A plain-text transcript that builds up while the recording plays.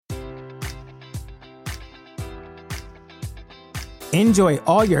Enjoy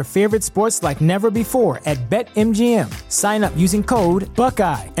all your favorite sports like never before at BetMGM. Sign up using code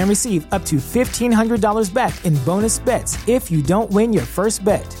Buckeye and receive up to $1,500 back in bonus bets if you don't win your first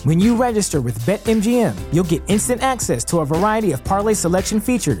bet. When you register with BetMGM, you'll get instant access to a variety of parlay selection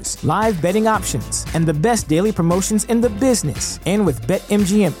features, live betting options, and the best daily promotions in the business. And with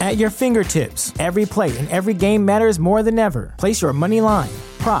BetMGM at your fingertips, every play and every game matters more than ever. Place your money line,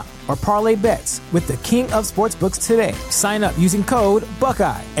 prop, or parlay bets with the king of sportsbooks today. Sign up using code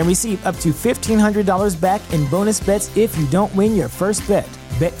Buckeye and receive up to $1,500 back in bonus bets if you don't win your first bet.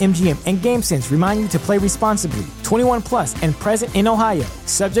 BetMGM and GameSense remind you to play responsibly. 21 plus and present in Ohio,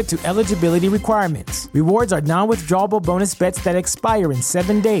 subject to eligibility requirements. Rewards are non-withdrawable bonus bets that expire in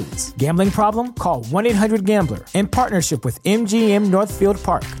 7 days. Gambling problem? Call 1-800-GAMBLER. In partnership with MGM Northfield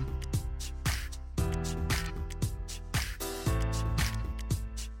Park.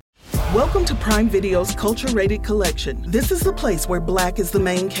 Welcome to Prime Video's Culture-Rated Collection. This is the place where Black is the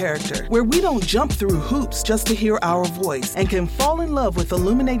main character, where we don't jump through hoops just to hear our voice, and can fall in love with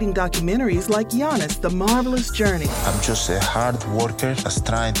illuminating documentaries like Giannis, The Marvelous Journey. I'm just a hard worker that's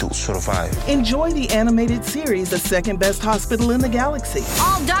trying to survive. Enjoy the animated series, The Second Best Hospital in the Galaxy.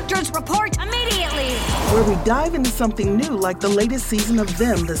 All doctors report immediately! Where we dive into something new like the latest season of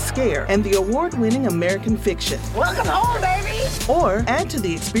Them, The Scare, and the award-winning American Fiction. Welcome home, baby! Or add to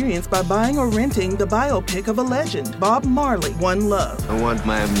the experience by buying or renting the biopic of a legend, Bob Marley, One Love. I want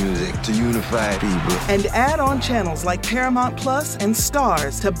my music to unify people. And add on channels like Paramount Plus and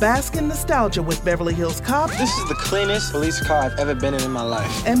Stars to bask in nostalgia with Beverly Hills Cop. This is the cleanest police car I've ever been in my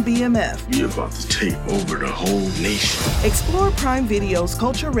life. And BMF. You're about to take over the whole nation. Explore Prime Video's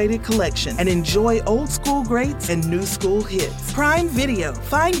Culture-Rated Collection and enjoy old school greats and new school hits. Prime Video.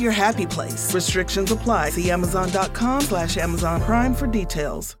 Find your happy place. Restrictions apply. See Amazon.com/Amazon Prime for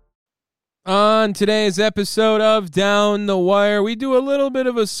details. On today's episode of Down the Wire, we do a little bit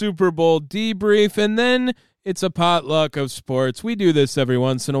of a Super Bowl debrief, and then it's a potluck of sports. We do this every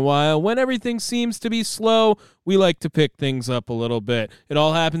once in a while. When everything seems to be slow, we like to pick things up a little bit. It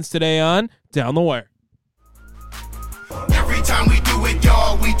all happens today on Down the Wire. Every time we do it,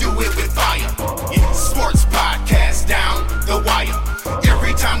 y'all, we do it with fire. Yeah, sports podcast Down the Wire.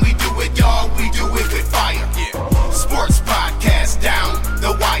 Every time we do it, y'all, we do it with fire. Yeah, sports podcast Down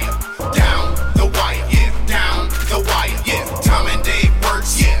the Wire. Down the wire, yeah, down the wire, yeah. Tom and Dave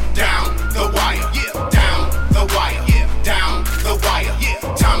works, yeah, down the wire, yeah, down the wire, yeah, down the wire, yeah.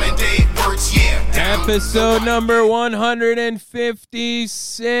 Tom and Dave works, yeah, down Episode number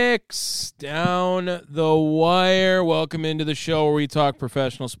 156, Down the Wire. Welcome into the show where we talk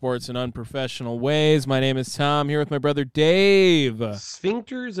professional sports in unprofessional ways. My name is Tom, here with my brother Dave.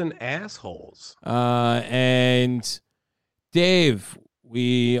 Sphincters and assholes. And Dave,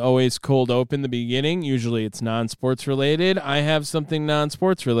 we always cold open the beginning. Usually it's non-sports related. I have something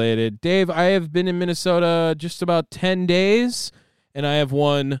non-sports related. Dave, I have been in Minnesota just about 10 days, and I have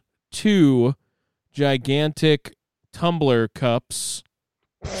won 2 gigantic tumbler cups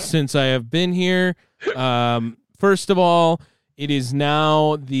since I have been here. First of all, it is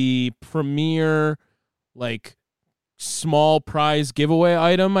now the premier, small prize giveaway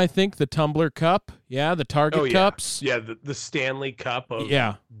item, I think, the tumbler cup. Yeah, the Target cups. Yeah, the Stanley Cup of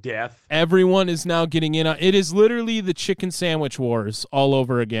death. Everyone is now getting in on it. Is literally the chicken sandwich wars all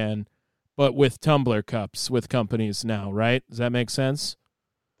over again, but with tumbler cups with companies now, right? Does that make sense?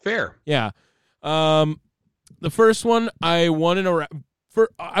 Fair. Yeah. The first one I won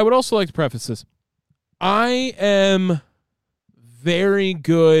I would also like to preface this. I am very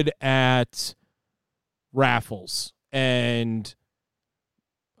good at raffles and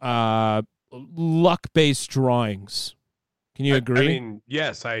luck-based drawings. Can you agree? I mean,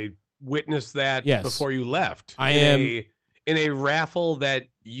 yes, I witnessed that before you left. I am in a raffle that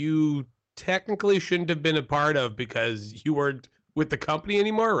you technically shouldn't have been a part of because you weren't with the company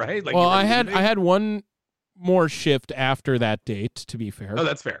anymore, right? Well, I had one more shift after that date, to be fair. Oh,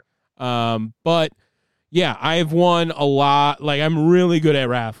 that's fair. But yeah, I've won a lot. I'm really good at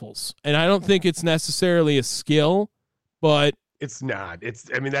raffles, and I don't think it's necessarily a skill, but it's not.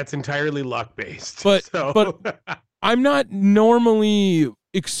 That's entirely luck based. But I'm not normally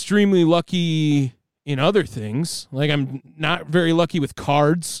extremely lucky in other things. I'm not very lucky with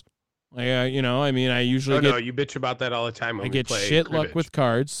cards. I usually no, you bitch about that all the time. I get shit luck with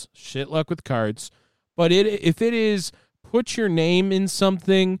cards. But if it is put your name in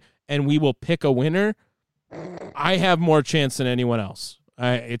something and we will pick a winner, I have more chance than anyone else.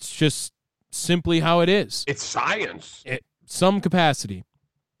 It's just simply how it is. It's science. Some capacity.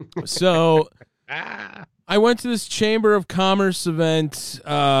 So I went to this Chamber of Commerce event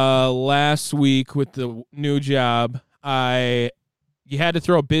last week with the new job. I you had to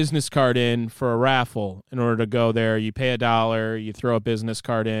throw a business card in for a raffle in order to go there. You pay $1, you throw a business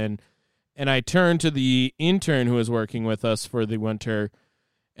card in. And I turned to the intern who was working with us for the winter,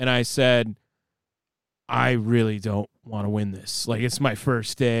 and I said, I really don't want to win this. Like, it's my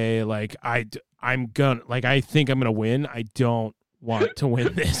first day. Like, I think I'm going to win. I don't want to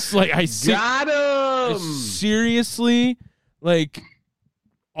win this. Like, got him. I seriously, like,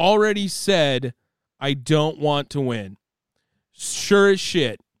 already said I don't want to win. Sure as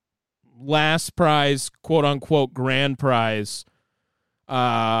shit. Last prize, quote unquote, grand prize.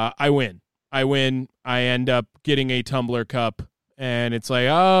 I win. I end up getting a tumbler cup, and it's like,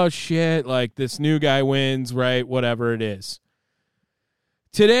 oh shit, like this new guy wins, right? Whatever it is.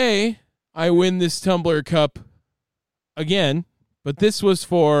 Today, I win this tumbler cup again, but this was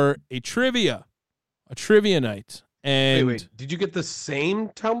for a trivia night. And wait, did you get the same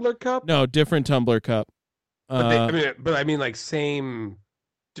tumbler cup? No, different tumbler cup. I mean, like same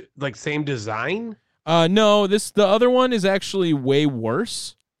design. No, the other one is actually way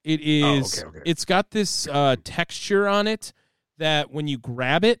worse. It is. Okay. It's got this texture on it that when you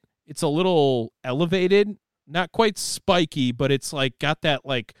grab it, it's a little elevated, not quite spiky, but it's like got that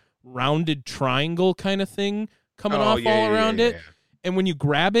like rounded triangle kind of thing coming off all around it. Yeah. And when you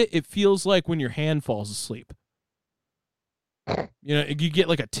grab it, it feels like when your hand falls asleep. You know, you get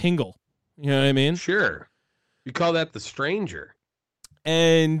like a tingle. You know what I mean? Sure. You call that the stranger.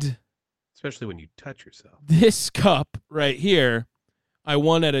 And especially when you touch yourself. This cup right here, I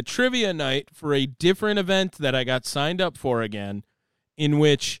won at a trivia night for a different event that I got signed up for again, in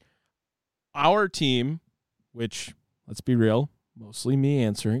which our team, which, let's be real, mostly me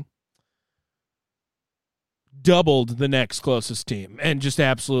answering, doubled the next closest team and just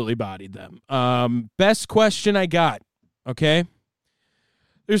absolutely bodied them. Best question I got, okay?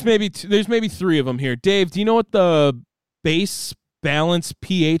 There's maybe three of them here. Dave, do you know what the base balance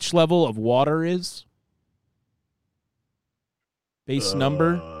pH level of water is? Base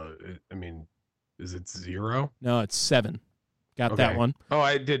number? I mean, is it 0? No, it's 7. Got that one. Oh,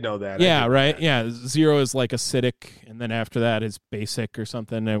 I did know that. Yeah, right. That. Yeah, 0 is like acidic, and then after that is basic or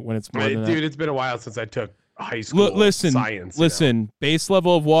something. When it's more than dude, that. It's been a while since I took high school science. Listen. Base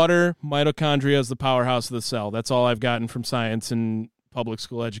level of water, mitochondria is the powerhouse of the cell. That's all I've gotten from science and public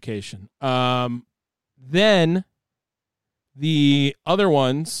school education. Then the other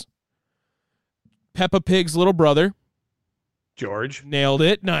ones, Peppa Pig's little brother. George. Nailed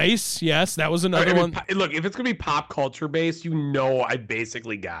it. Nice. Yes, that was another one. Look, if it's going to be pop culture based, you know I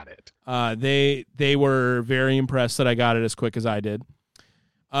basically got it. They were very impressed that I got it as quick as I did.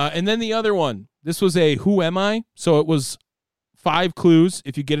 And then the other one, this was a Who Am I? So it was 5 clues.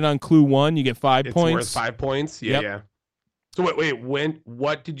 If you get it on clue 1, you get 5 points. It's worth 5 points? Yeah, yeah. So wait,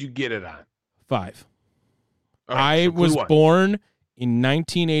 what did you get it on? 5. Right, I was born in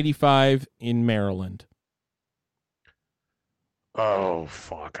 1985 in Maryland. Oh,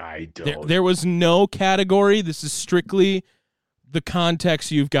 fuck, I don't. There was no category. This is strictly the context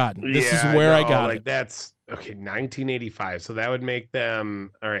you've gotten. This is where I got it. That's, okay, 1985. So that would make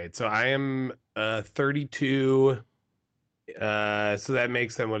them, all right, so I am 32. So that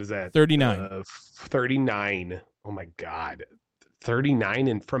makes them, what is that? 39. 39. Oh, my God. 39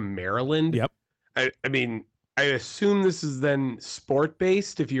 and from Maryland? Yep. I mean, I assume this is then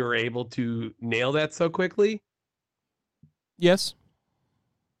sport-based if you were able to nail that so quickly? Yes.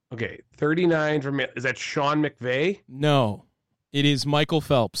 Okay, 39 from, is that Sean McVay? No, it is Michael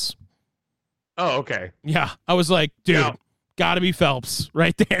Phelps. Oh, okay. Yeah, I was like, dude, gotta be Phelps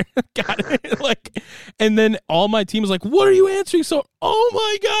right there. Like, and then all my team was like, what are you answering? So, oh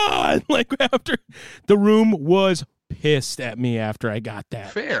my God. Like, after the room was pissed at me after I got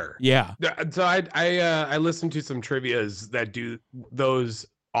that. Fair. Yeah. So I listened to some trivias that do those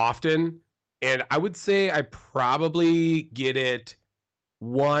often. And I would say I probably get it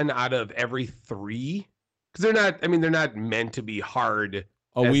 1 out of every 3 because they're not meant to be hard.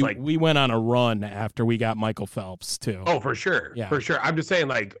 Oh, we went on a run after we got Michael Phelps too. Oh, for sure. Yeah. For sure. I'm just saying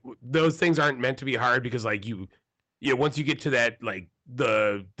like those things aren't meant to be hard because like once you get to that, like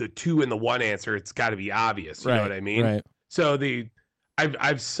the 2 and the 1 answer, it's got to be obvious. You know what I mean? Right. So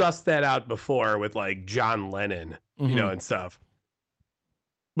I've sussed that out before with like John Lennon, you know, and stuff.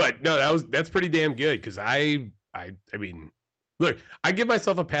 But no, that's pretty damn good because I mean, look, I give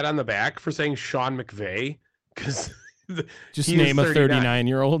myself a pat on the back for saying Sean McVay because just name a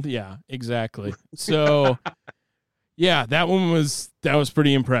 39-year-old. Yeah, exactly. So yeah, that was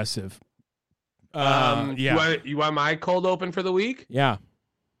pretty impressive. Yeah. You want my cold open for the week? Yeah.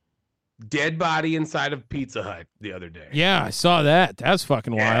 Dead body inside of Pizza Hut the other day. Yeah, I saw that. That's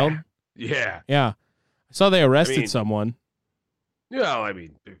fucking wild. Yeah. Yeah. I saw they arrested someone. No, I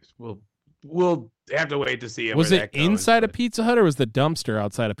mean, we'll have to wait to see. Was where it that goes, inside a but Pizza Hut or was the dumpster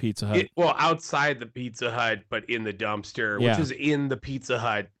outside a Pizza Hut? outside the Pizza Hut, but in the dumpster, Yeah. which is in the Pizza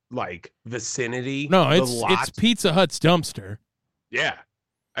Hut like vicinity. No, the it's lot. Pizza Hut's dumpster. Yeah,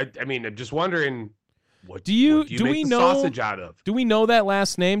 I mean, I'm just wondering, what Do you what do we make the know sausage out of? Do we know that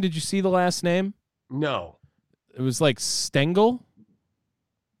last name? Did you see the last name? No, It was like Stengel.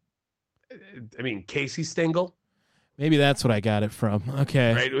 I mean Casey Stengel, Maybe that's what I got it from.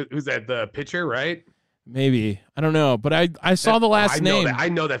 Okay, right? Who's that? The pitcher, right? maybe I don't know, but I saw the last name. I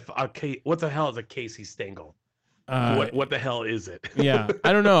know that. What the hell is a Casey Stengel? What the hell is it? Yeah,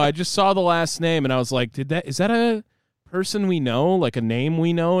 I don't know. I just saw the last name and I was like, is that a person we know, like a name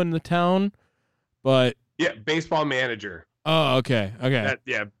we know in the town? But Yeah, baseball manager. oh, okay.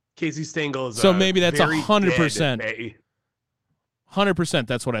 Casey Stengel is So maybe that's very 100%. dead. 100%.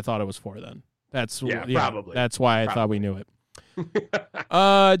 That's what I thought it was for. Then that's probably. That's why I thought we knew it.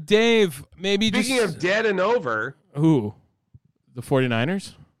 Dave, maybe Speaking just of dead and over, who? The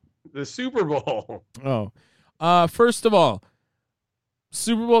 49ers? the Super Bowl. Oh. First of all,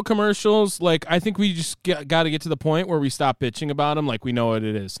 Super Bowl commercials, like, I think we just got to get to the point where we stop bitching about them like we know what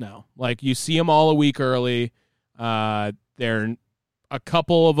it is now. Like, you see them all a week early. They're a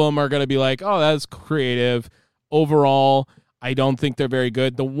couple of them are going to be like, oh, that's creative. Overall, I don't think they're very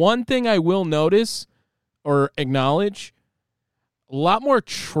good. The one thing I will notice or acknowledge, a lot more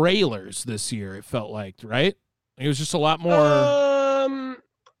trailers this year, it felt like, right? It was just a lot more.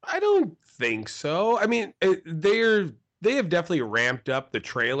 I don't think so. I mean, they have definitely ramped up the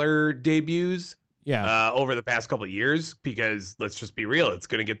trailer debuts over the past couple of years because let's just be real, it's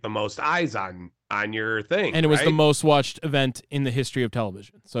going to get the most eyes on your thing. And it was right? the most watched event in the history of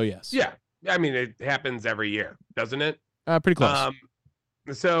television. So, yes. Yeah. I mean, it happens every year, doesn't it? Pretty close.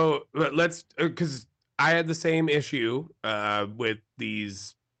 So let's, because I had the same issue with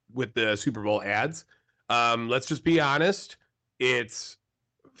the Super Bowl ads. Let's just be honest. It's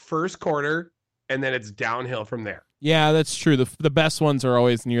first quarter, and then it's downhill from there. Yeah, that's true. The best ones are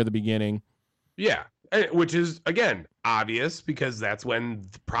always near the beginning. Yeah, which is, again, obvious because that's when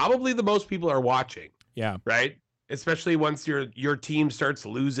probably the most people are watching. Yeah. Right? Especially once your team starts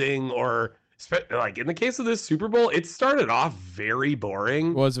losing or, like in the case of this Super Bowl, it started off very boring.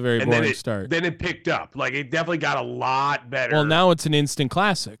 It was a very boring start. Then it picked up. Like, it definitely got a lot better. Well, now it's an instant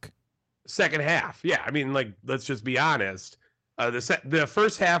classic. Second half. Yeah, I mean, like, let's just be honest. The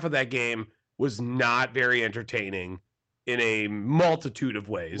first half of that game was not very entertaining in a multitude of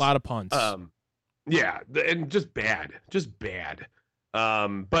ways. A lot of punts. Yeah, and just bad.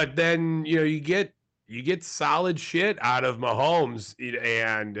 But then, you get solid shit out of Mahomes,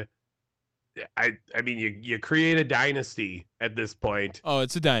 and I mean, you create a dynasty at this point. Oh,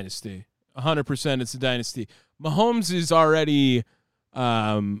 it's a dynasty. 100% it's a dynasty. Mahomes is already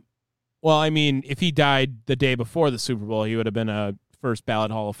well, I mean, if he died the day before the Super Bowl, he would have been a first ballot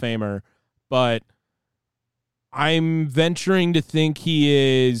Hall of Famer. But I'm venturing to think he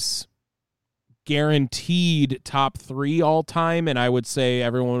is guaranteed top 3 all time, and I would say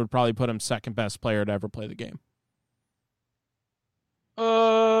everyone would probably put him second best player to ever play the game.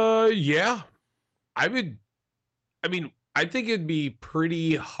 Yeah. I think it'd be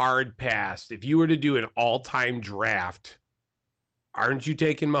pretty hard passed if you were to do an all-time draft. Aren't you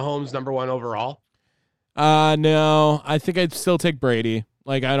taking Mahomes number 1 overall? No, I think I'd still take Brady.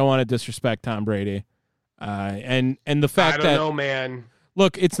 Like, I don't want to disrespect Tom Brady. And the fact I don't know, man.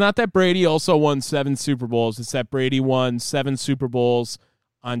 Look, it's not that Brady also won 7 Super Bowls. It's that Brady won 7 Super Bowls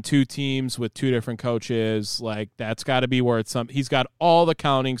on 2 teams with 2 different coaches. Like, that's got to be worth something. He's got all the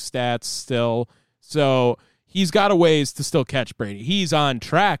counting stats still. So he's got a ways to still catch Brady. He's on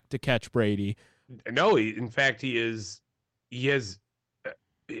track to catch Brady. No, in fact, he has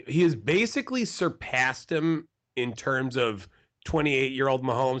basically surpassed him in terms of 28-year-old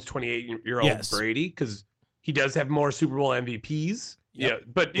Mahomes, 28-year-old Brady, because he does have more Super Bowl MVPs. Yep.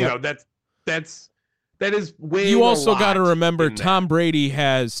 Yeah, but that is way. You also got to remember Tom Brady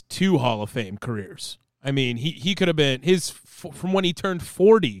has 2 Hall of Fame careers. I mean, he could have been from when he turned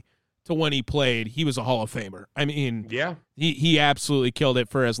 40 to when he played, he was a Hall of Famer. I mean, yeah, he absolutely killed it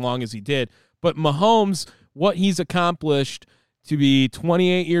for as long as he did. But Mahomes, what he's accomplished to be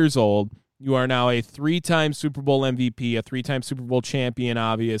 28 years old, you are now a 3-time Super Bowl MVP, a 3-time Super Bowl champion,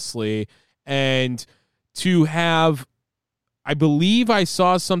 obviously, and to have, I believe I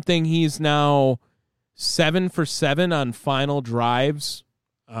saw something, he's now 7 for 7 on final drives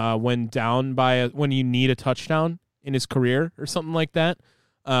when down by when you need a touchdown in his career or something like that.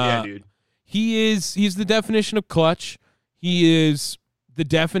 Yeah, dude. He's the definition of clutch. He is the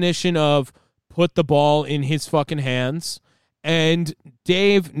definition of put the ball in his fucking hands. And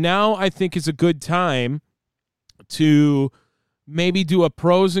Dave, now I think is a good time to maybe do a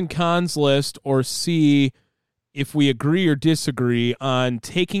pros and cons list or see if we agree or disagree on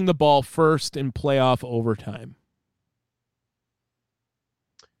taking the ball first in playoff overtime.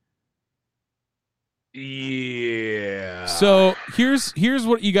 Yeah. So here's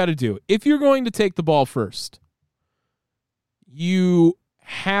what you got to do. If you're going to take the ball first, you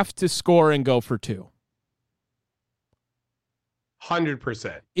have to score and go for 2.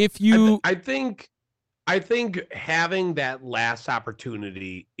 100%. If you, I think having that last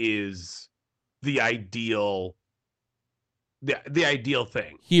opportunity is the ideal, the ideal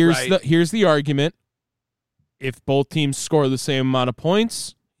thing. Here's the argument. If both teams score the same amount of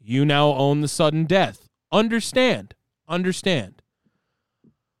points, you now own the sudden death. Understand.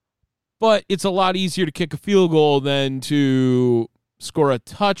 But it's a lot easier to kick a field goal than to score a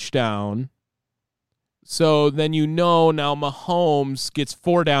touchdown. So then now Mahomes gets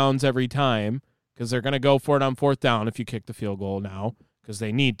 4 downs every time because they're going to go for it on 4th down if you kick the field goal now because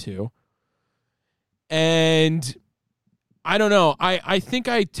they need to. And I don't know. I think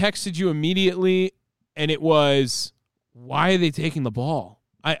I texted you immediately, and it was, why are they taking the ball?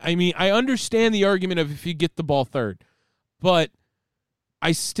 I mean, I understand the argument of if you get the ball third, but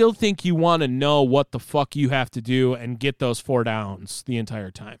I still think you want to know what the fuck you have to do and get those 4 downs the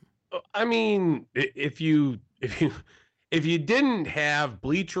entire time. I mean, if you didn't have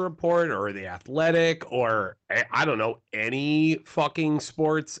Bleacher Report or The Athletic or I don't know, any fucking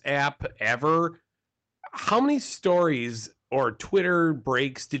sports app ever, how many stories or Twitter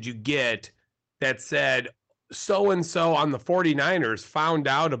breaks did you get that said so-and-so on the 49ers found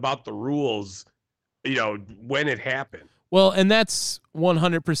out about the rules, when it happened? Well, and that's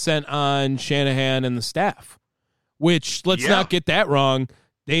 100% on Shanahan and the staff, which let's not get that wrong.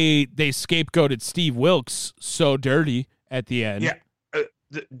 They scapegoated Steve Wilkes so dirty at the end. Yeah.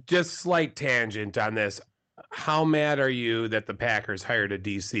 Just slight tangent on this. How mad are you that the Packers hired a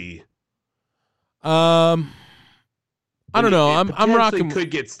DC? I don't know. I'm rocking. Could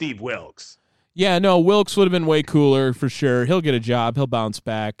get Steve Wilkes. Yeah, no, Wilkes would have been way cooler for sure. He'll get a job. He'll bounce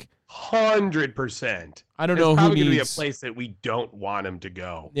back. 100%. I don't know who needs. It's probably going to be a place that we don't want him to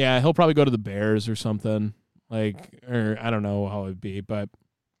go. Yeah, he'll probably go to the Bears or something. Or I don't know how it'd be, but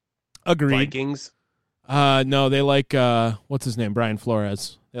agreed. Vikings? No, they like what's his name? Brian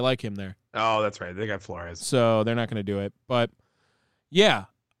Flores. They like him there. Oh, that's right. They got Flores. So they're not going to do it. But yeah,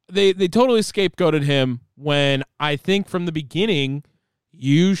 they totally scapegoated him when I think from the beginning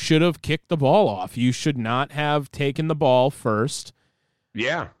you should have kicked the ball off. You should not have taken the ball first.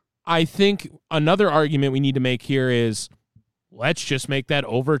 Yeah. I think another argument we need to make here is let's just make that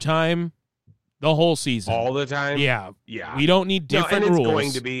overtime the whole season. All the time? Yeah. Yeah. We don't need different rules.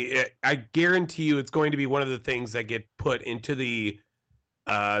 Going to be, I guarantee you it's going to be one of the things that get put into the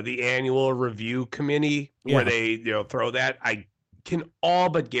annual review committee where they throw that. I can all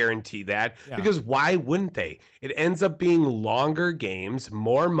but guarantee that because why wouldn't they? It ends up being longer games,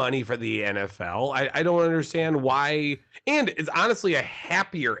 more money for the NFL. I don't understand why. And it's honestly a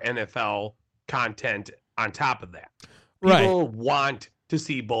happier NFL content on top of that. People want to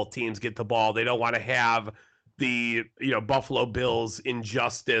see both teams get the ball. They don't want to have the, Buffalo Bills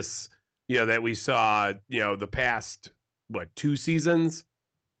injustice, that we saw, the past, 2 seasons?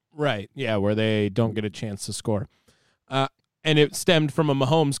 Right. Yeah, where they don't get a chance to score. And it stemmed from a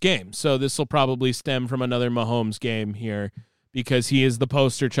Mahomes game. So this will probably stem from another Mahomes game here because he is the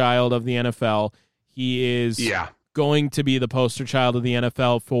poster child of the NFL. He is going to be the poster child of the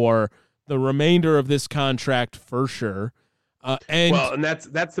NFL for the remainder of this contract for sure. And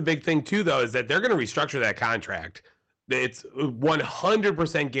that's the big thing too, though, is that they're going to restructure that contract. It's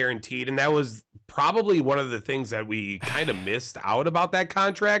 100% guaranteed. And that was probably one of the things that we kind of missed out about that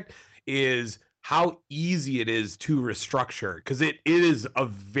contract is how easy it is to restructure, because it is a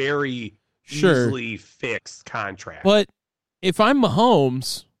very easily fixed contract. But if I'm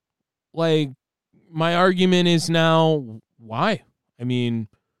Mahomes, my argument is now, why? I mean,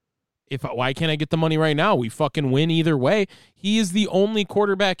 why can't I get the money right now? We fucking win either way. He is the only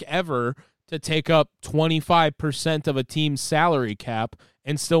quarterback ever to take up 25% of a team's salary cap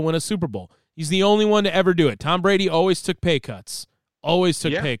and still win a Super Bowl. He's the only one to ever do it. Tom Brady always took pay cuts.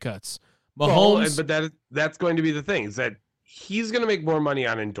 Pay cuts. Mahomes, but that's going to be the thing, is that he's going to make more money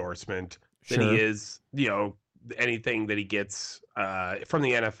on endorsement than he is, anything that he gets from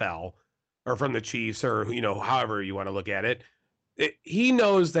the NFL or from the Chiefs or, however you want to look at it. He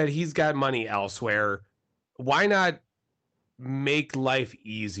knows that he's got money elsewhere. Why not make life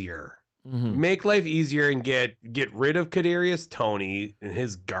easier? Mm-hmm. Make life easier and get rid of Kadarius Toney and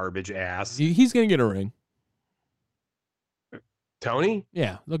his garbage ass. He's going to get a ring. Tony?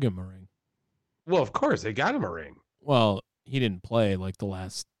 Yeah, they'll give him a ring. Well, of course, they got him a ring. Well, he didn't play like the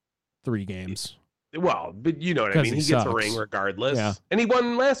last 3 games. Well, but you know what I mean. He gets a ring regardless. Yeah. And he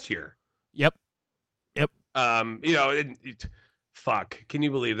won last year. Yep. Fuck. Can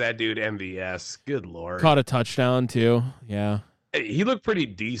you believe that dude, MVS? Good Lord. Caught a touchdown too. Yeah. He looked pretty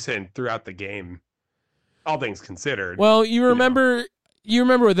decent throughout the game, all things considered. Well, you remember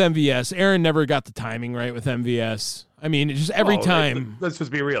with MVS, Aaron never got the timing right with MVS. I mean, just every time. Let's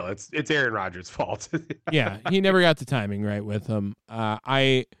just be real. It's Aaron Rodgers' fault. Yeah, he never got the timing right with him.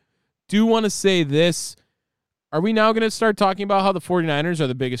 I do want to say this. Are we now going to start talking about how the 49ers are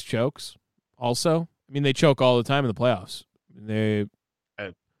the biggest chokes also? I mean, they choke all the time in the playoffs.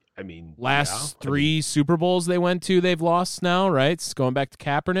 Last 3 Super Bowls they went to, they've lost now, right? It's going back to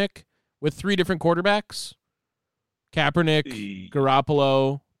Kaepernick with 3 different quarterbacks. Kaepernick,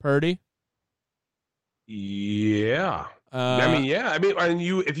 Garoppolo, Purdy. Yeah. And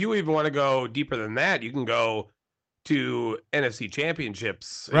if you even want to go deeper than that, you can go to NFC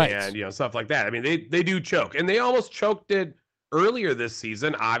championships and stuff like that. I mean, they do choke, and they almost choked it earlier this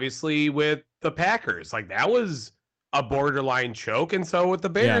season, obviously with the Packers. Like that was a borderline choke, and so with the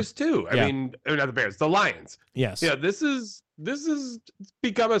Bears too. I mean, not the Bears, the Lions. Yes. Yeah, this is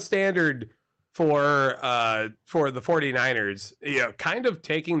become a standard for the 49ers, kind of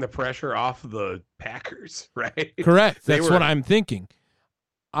taking the pressure off the Packers, right? Correct. That's what I'm thinking.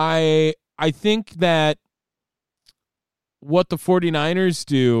 I think that what the 49ers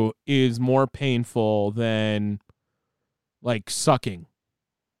do is more painful than like sucking.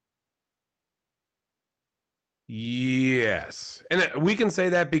 Yes. And we can say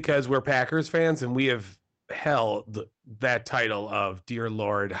that because we're Packers fans and we have held that title of Dear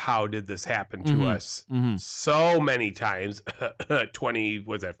Lord, how did this happen to us so many times.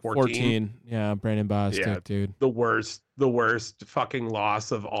 14? Yeah, Brandon Bostic, dude. The worst fucking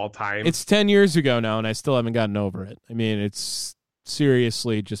loss of all time. It's 10 years ago now and I still haven't gotten over it. I mean, it's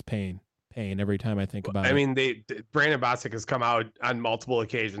seriously just pain every time I think about it. I mean, Brandon Bostic has come out on multiple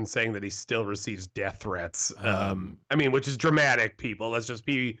occasions saying that he still receives death threats. Which is dramatic, people. Let's just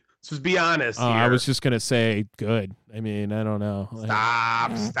be honest here. I was just going to say good. I mean, I don't know.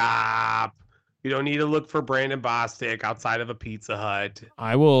 Stop. You don't need to look for Brandon Bostic outside of a Pizza Hut.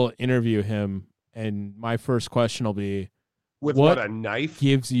 I will interview him, and my first question will be, what a knife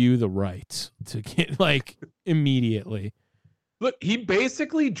gives you the right to get, immediately? Look, he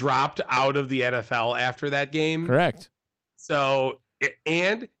basically dropped out of the NFL after that game. Correct. So,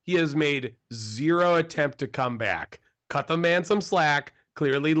 and he has made 0 attempt to come back. Cut the man some slack.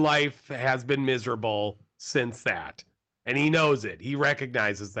 Clearly, life has been miserable since that. And he knows it. He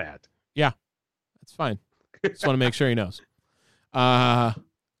recognizes that. Yeah, that's fine. Just want to make sure he knows.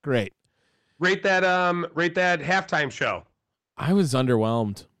 Great. Rate that halftime show. I was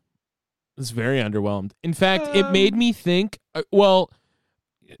underwhelmed. I was very underwhelmed. In fact, it made me think,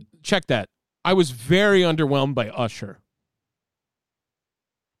 check that. I was very underwhelmed by Usher.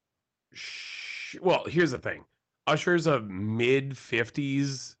 Well, here's the thing. Usher's a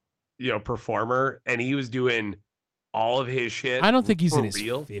mid-50s, performer, and he was doing all of his shit. I don't think he's in his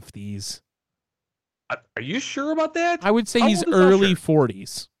real 50s. Are you sure about that? I would say he's early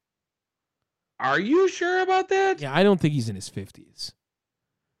 40s. Are you sure about that? Yeah, I don't think he's in his 50s.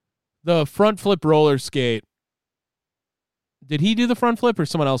 The front flip roller skate. Did he do the front flip or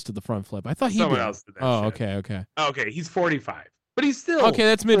someone else did the front flip? I thought someone else did that. Oh, shit. okay. Okay, he's 45. But he's still okay,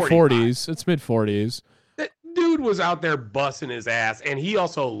 that's mid-40s. It's mid-40s. That dude was out there busting his ass, and he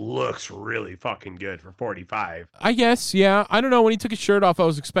also looks really fucking good for 45. I guess, yeah. I don't know. When he took his shirt off, I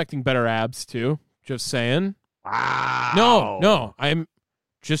was expecting better abs, too. Just saying. Wow. No. I'm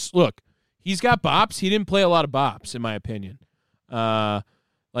just, look, he's got bops. He didn't play a lot of bops, in my opinion.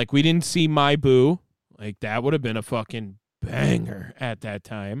 We didn't see My Boo. That would have been a fucking banger at that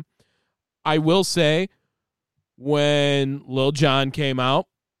time. I will say, when Lil Jon came out,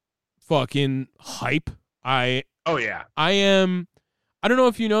 fucking hype. I don't know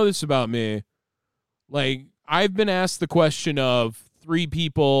if you know this about me. I've been asked the question of 3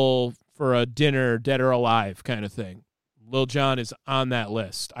 people for a dinner, dead or alive kind of thing. Lil Jon is on that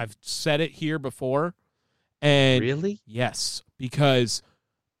list. I've said it here before. And really? Yes, because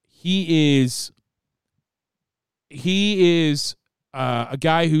he is a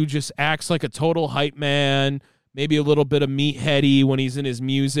guy who just acts like a total hype man, maybe a little bit of meatheady when he's in his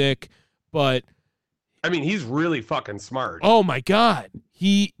music, but I mean, he's really fucking smart. Oh my God.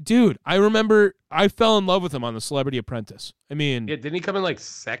 I remember I fell in love with him on The Celebrity Apprentice. I mean, yeah, didn't he come in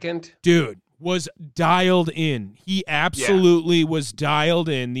second? Dude was dialed in. He absolutely was dialed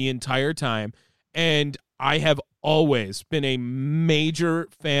in the entire time. And I have always been a major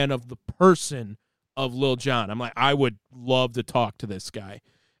fan of the person of Lil Jon. I'm like, I would love to talk to this guy.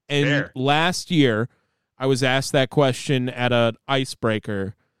 And last year, I was asked that question at an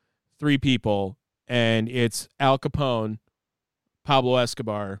icebreaker, 3 people, and it's Al Capone, Pablo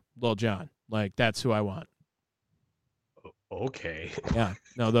Escobar, Lil Jon. Like, that's who I want. Okay. Yeah.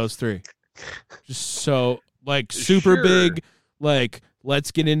 No, those 3. Just so, like, super big, like,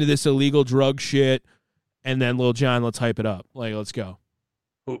 let's get into this illegal drug shit, and then Lil Jon, let's hype it up. Like, let's go.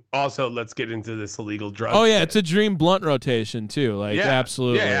 Also, let's get into this illegal drug Oh, yeah, shit. it's a Dream Blunt rotation, too. Like,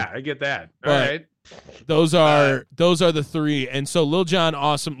 absolutely. Yeah, I get that. All right. Those are the 3. And so Lil Jon,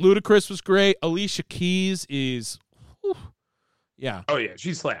 awesome. Ludacris was great. Alicia Keys is, yeah. Oh, yeah,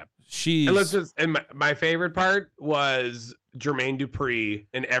 she slapped. And my favorite part was Jermaine Dupri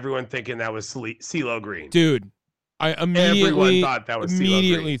and everyone thinking that was CeeLo Green. Dude, I immediately thought that was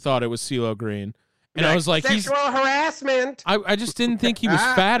thought it was CeeLo Green. And I was like, sexual harassment. I just didn't think he was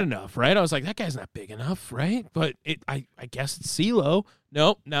fat enough, right? I was like, that guy's not big enough, right? But I guess it's CeeLo.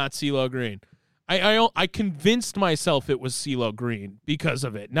 Nope, not CeeLo Green. I convinced myself it was CeeLo Green because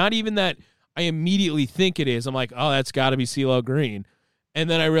of it. Not even that I immediately think it is. I'm like, oh, that's got to be CeeLo Green. And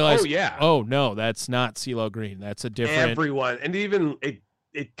then I realized, oh, no, that's not CeeLo Green. That's a different. Everyone. And even it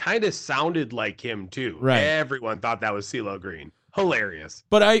kind of sounded like him, too. Right. Everyone thought that was CeeLo Green. Hilarious.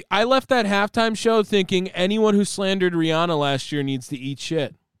 But I left that halftime show thinking anyone who slandered Rihanna last year needs to eat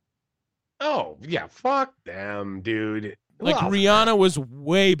shit. Oh, yeah. Fuck them, dude. Like, Rihanna was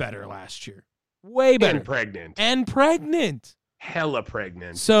way better last year. Way better. And pregnant. Hella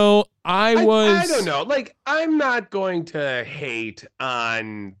pregnant. So I don't know. Like, I'm not going to hate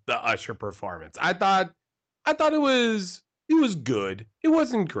on the Usher performance. I thought it was good. It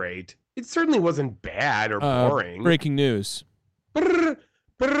wasn't great. It certainly wasn't bad or boring. Breaking news. Caitlin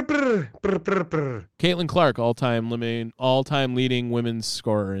Clark, all-time leading women's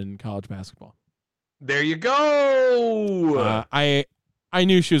scorer in college basketball. There you go. I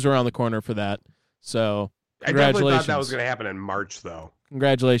knew she was around the corner for that. So I definitely thought that was going to happen in March, though.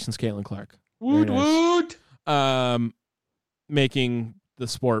 Congratulations, Caitlin Clark. Woot woot. Making the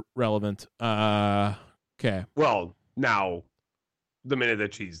sport relevant. Okay. Well, now the minute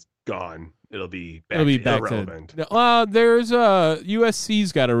that she's gone, it'll be back irrelevant. There's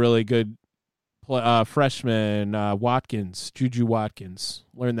USC's got a really good freshman, Watkins, Juju Watkins.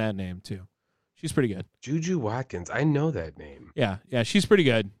 Learn that name too. She's pretty good. Juju Watkins. I know that name. Yeah, she's pretty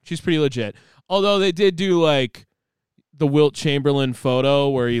good. She's pretty legit. Although they did do like the Wilt Chamberlain photo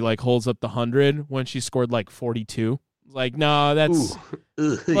where he like holds up the 100 when she scored like 42. Like, no, that's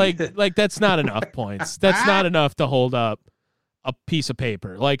like that's not enough points. That's not enough to hold up a piece of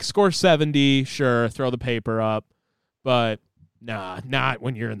paper. Like, score 70, sure, throw the paper up, but nah, not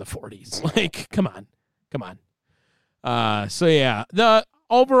when you're in the 40s. Like, come on. So yeah, the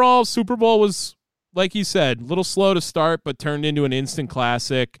overall Super Bowl was, like you said, a little slow to start, but turned into an instant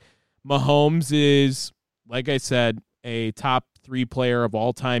classic. Mahomes is, like I said, a top 3 player of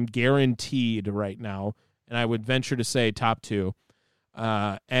all time, guaranteed right now, and I would venture to say top 2.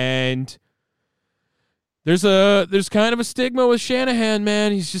 And there's kind of a stigma with Shanahan,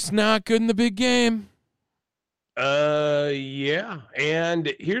 man. He's just not good in the big game. Yeah.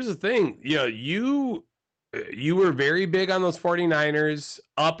 And here's the thing, you were very big on those 49ers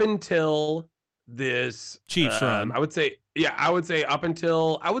up until this Chiefs run. I would say up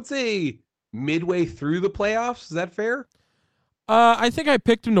until midway through the playoffs. Is that fair? I think I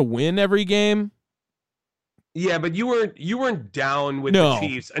picked him to win every game. Yeah, but you weren't down with the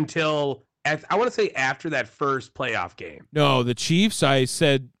Chiefs until I want to say after that first playoff game. No, the Chiefs, I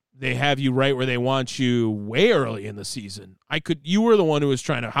said they have you right where they want you way early in the season. You were the one who was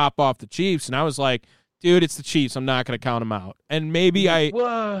trying to hop off the Chiefs, and I was like, dude, it's the Chiefs. I'm not going to count them out. And maybe I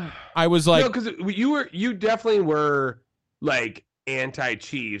was like, no, because you definitely were like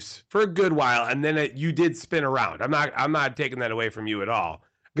anti-Chiefs for a good while, and then you did spin around. I'm not taking that away from you at all,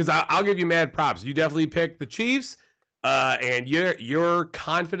 because I'll give you mad props. You definitely picked the Chiefs, and your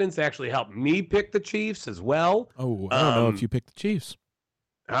confidence actually helped me pick the Chiefs as well. Oh, I don't know if you picked the Chiefs.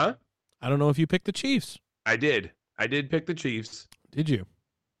 Huh? I don't know if you picked the Chiefs. I did pick the Chiefs. Did you?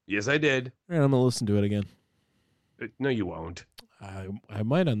 Yes, I did. All right, I'm gonna listen to it again. No, you won't. I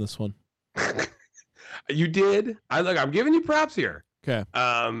might on this one. You did. I'm giving you props here. Okay.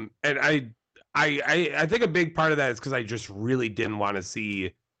 And I think a big part of that is because I just really didn't want to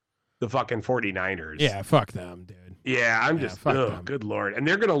see the fucking 49ers. Yeah, fuck them, dude. Yeah, I'm just good Lord. And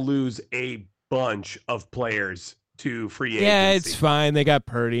they're gonna lose a bunch of players to free agency. Yeah, it's fine. They got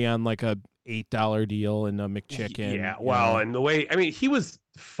Purdy on like a $8 deal and a McChicken. Yeah, well, and the way he was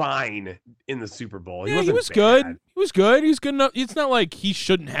fine in the Super Bowl. Yeah, wasn't he was bad. good. He was good. He's good enough. It's not like he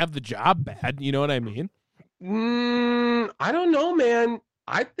shouldn't have the job bad. You know what I mean? I don't know, man.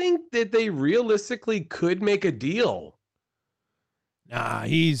 I think that they realistically could make a deal. Nah,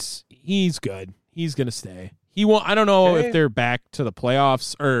 he's good. He's gonna stay. He won't. I don't know if they're back to the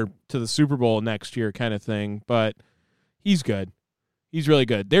playoffs or to the Super Bowl next year, kind of thing. But he's good. He's really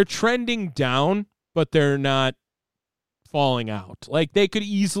good. They're trending down, but they're not falling out. Like they could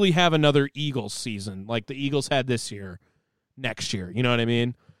easily have another Eagles season, like the Eagles had this year, next year. You know what I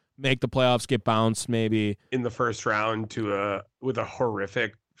mean? Make the playoffs, get bounced, maybe in the first round with a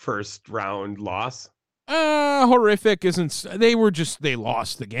horrific first round loss. Horrific isn't. They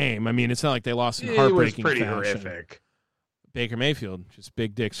lost the game. I mean, it's not like they lost in heartbreaking fashion. It was pretty horrific. Baker Mayfield, just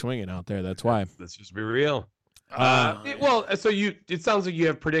big dick swinging out there. That's why. Let's just be real. So it sounds like you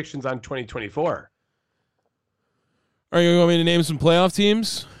have predictions on 2024. Are you going to want me to name some playoff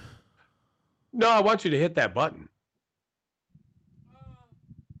teams? No, I want you to hit that button.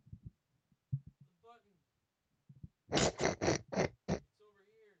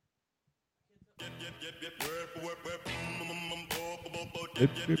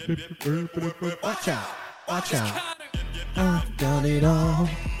 Watch out. I've done it all,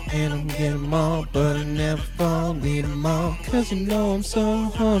 and I'm getting them all, but I never fall, need them all, cause you know I'm so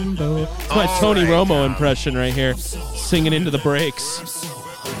humble. It's my Tony Romo impression right here, singing into the breaks.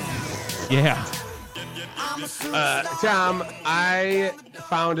 Yeah. Tom, I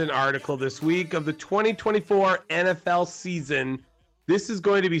found an article this week of the 2024 NFL season. This is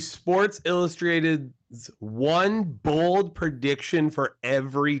going to be Sports Illustrated's one bold prediction for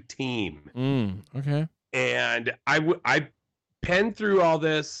every team. Okay. And I penned through all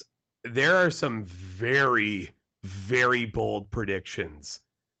this. There are some very, very bold predictions.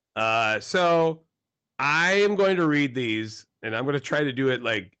 So I am going to read these, and I'm going to try to do it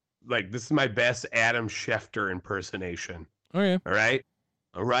like this is my best Adam Schefter impersonation. Okay. All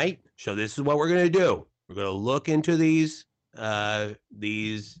right. So this is what we're going to do. We're going to look into these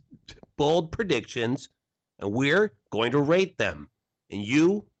bold predictions, and we're going to rate them. And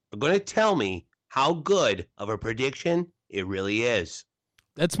you are going to tell me how good of a prediction it really is.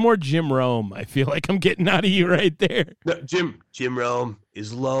 That's more Jim Rome. I feel like I'm getting out of you right there. No, Jim Rome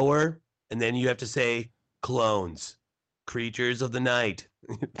is lower, and then you have to say clones, creatures of the night.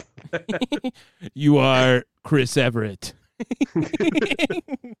 You are Chris Everett.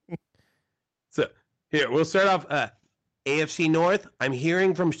 So here, we'll start off AFC North. I'm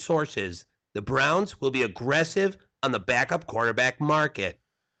hearing from sources the Browns will be aggressive on the backup quarterback market.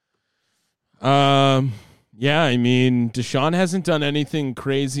 Yeah, I mean, Deshaun hasn't done anything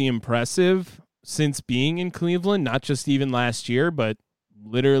crazy impressive since being in Cleveland, not just even last year, but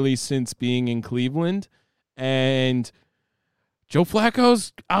literally since being in Cleveland. And Joe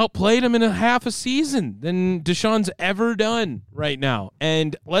Flacco's outplayed him in a half a season than Deshaun's ever done right now.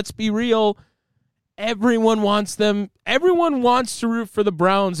 And let's be real, everyone wants to root for the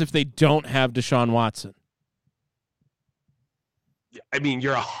Browns if they don't have Deshaun Watson. I mean,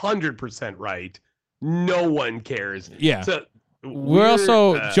 you're 100% right. No one cares. Yeah. So we're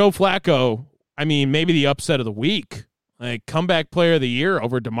also Joe Flacco. I mean, maybe the upset of the week, like comeback player of the year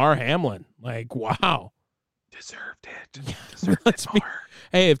over DeMar Hamlin. Like, wow. Deserved it.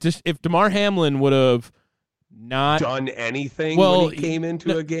 Hey, if DeMar Hamlin would have not done anything when he came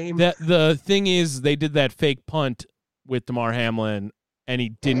into a game. The thing is, they did that fake punt with DeMar Hamlin, and he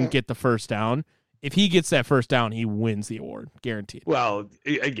didn't get the first down. If he gets that first down, he wins the award, guaranteed. Well,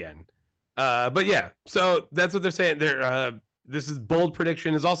 again, but yeah. So that's what they're saying. This is bold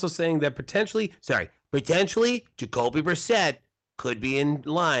prediction is also saying that potentially Jacoby Brissett could be in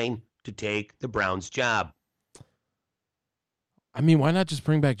line to take the Browns' job. I mean, why not just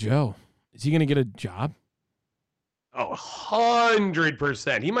bring back Joe? Is he going to get a job? Oh,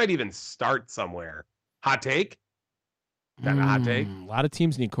 100%. He might even start somewhere. Hot take? Got a hot take? A lot of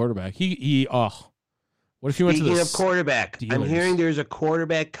teams need quarterback. What if he went to the Speaking of quarterback, Steelers? I'm hearing there's a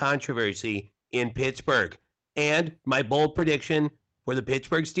quarterback controversy in Pittsburgh. And my bold prediction for the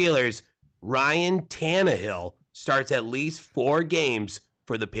Pittsburgh Steelers, Ryan Tannehill starts at least 4 games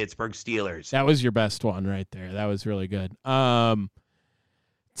for the Pittsburgh Steelers. That was your best one right there. That was really good. Tannehill,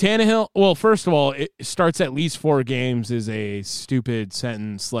 well, first of all, it starts at least 4 games is a stupid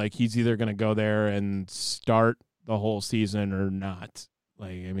sentence. Like, he's either going to go there and start the whole season or not.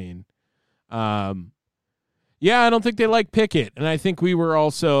 Like, I mean, yeah, I don't think they like Pickett. And I think we were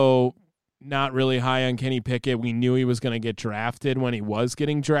also not really high on Kenny Pickett. We knew he was going to get drafted when he was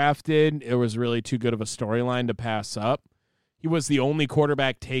getting drafted. It was really too good of a storyline to pass up. He was the only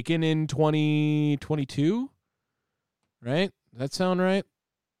quarterback taken in 2022, right? Does that sound right?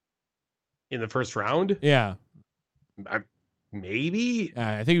 in the first round. Yeah. Maybe.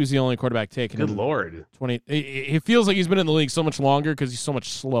 I think he was the only quarterback taken. Good Lord. 20. It feels like he's been in the league so much longer because he's so much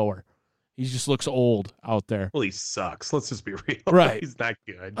slower. He just looks old out there. Well, he sucks. Let's just be real. Right. He's not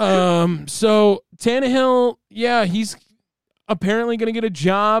good. So Tannehill, yeah, he's apparently going to get a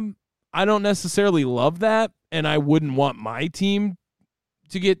job. I don't necessarily love that, and I wouldn't want my team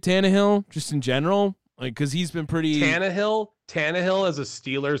to get Tannehill just in general, like because he's been pretty. Tannehill as a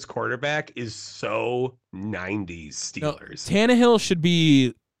Steelers quarterback is so 90s Steelers. No, Tannehill should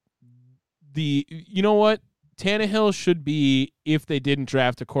be you know what? Tannehill should be, if they didn't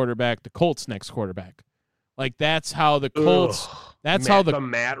draft a quarterback, the Colts' next quarterback. Like that's how the Colts. That's how the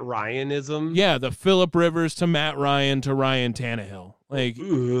Matt Ryanism. Yeah, the Phillip Rivers to Matt Ryan to Ryan Tannehill. Like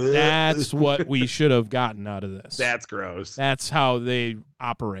that's what we should have gotten out of this. That's gross. That's how they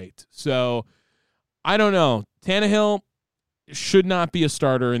operate. So I don't know. Tannehill should not be a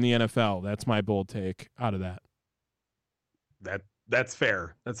starter in the NFL. That's my bold take out of that. That's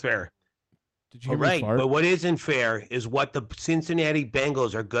fair. That's fair. Did you hear me me fart? But what isn't fair is what the Cincinnati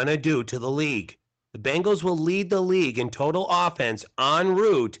Bengals are going to do to the league. The Bengals will lead the league in total offense en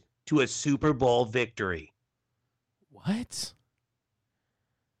route to a Super Bowl victory. What?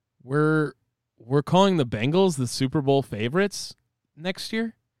 We're calling the Bengals the Super Bowl favorites next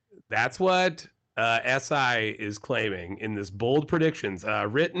year? That's what SI is claiming in this bold predictions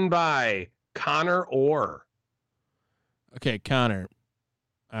written by Connor Orr. Okay, Connor.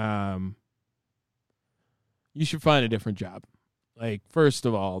 You should find a different job. Like, first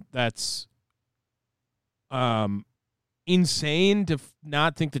of all, that's insane to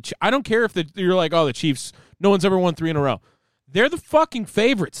not think that. I don't care if you're like, oh, the Chiefs, no one's ever won 3 in a row. They're the fucking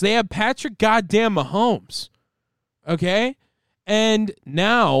favorites. They have Patrick goddamn Mahomes. Okay? And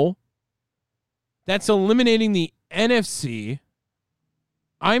now that's eliminating the NFC.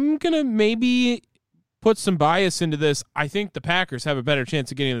 I'm going to maybe put some bias into this. I think the Packers have a better chance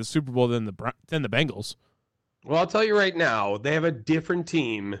of getting to the Super Bowl than the Bengals. Well, I'll tell you right now, they have a different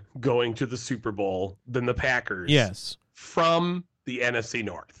team going to the Super Bowl than the Packers. Yes. From the NFC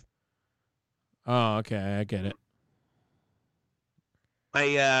North. Oh, okay. I get it.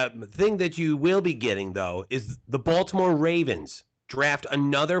 My thing that you will be getting, though, is the Baltimore Ravens draft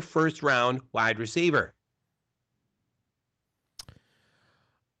another first-round wide receiver.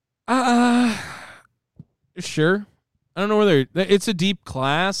 Sure. I don't know whether it's a deep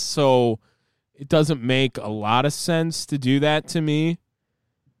class, so it doesn't make a lot of sense to do that to me.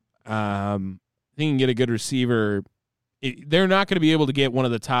 I think you can get a good receiver. They're not going to be able to get one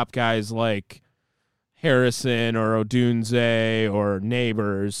of the top guys like Harrison or Odunze or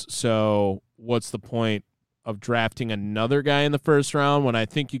Neighbors. So what's the point of drafting another guy in the first round when I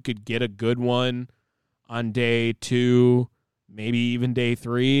think you could get a good one on day 2, maybe even day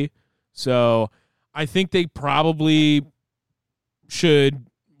 3? So I think they probably should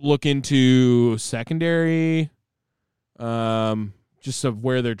look into secondary, just of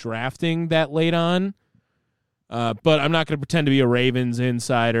where they're drafting that late on. But I'm not going to pretend to be a Ravens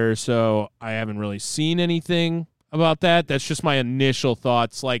insider, so I haven't really seen anything about that. That's just my initial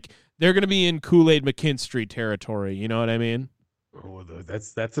thoughts. Like, they're going to be in Kool-Aid McKinstry territory. You know what I mean? Oh,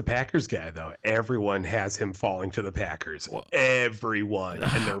 that's the Packers guy, though. Everyone has him falling to the Packers. Everyone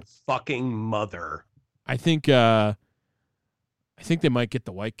and their fucking mother. I think they might get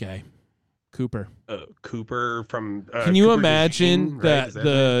the white guy, Cooper. Cooper from. Can you Cooper imagine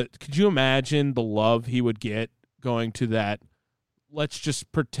DeJean, right? Could you imagine the love he would get going to that? Let's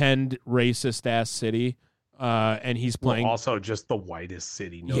just pretend racist ass city, and he's playing. Well, also, just the whitest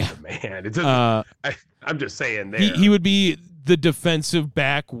city known to man. It's I'm just saying there. He would be the defensive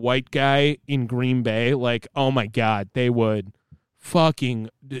back white guy in Green Bay. Like, oh my God, they would fucking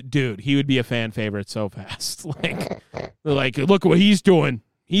dude. He would be a fan favorite so fast. Like, look what he's doing.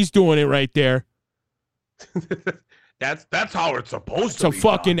 He's doing it right there. That's how it's supposed to be. It's a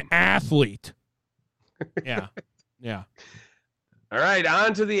fucking done. Athlete. Yeah. Yeah. All right,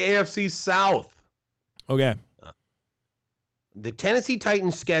 on to the AFC South. Okay. The Tennessee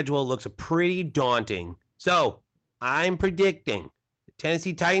Titans schedule looks pretty daunting. So I'm predicting the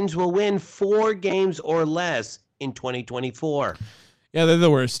Tennessee Titans will win 4 games or less in 2024. Yeah, they're the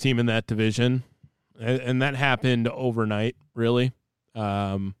worst team in that division. And that happened overnight, really.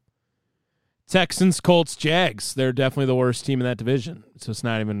 Texans, Colts, Jags. They're definitely the worst team in that division. So it's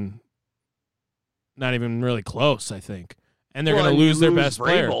not even really close, I think. And they're going to lose their best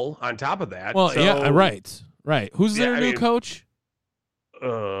player. On top of that. Well, yeah, right. Who's their new coach? Did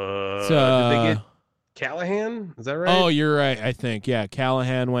they get Callahan? Is that right? Oh, you're right, I think. Yeah,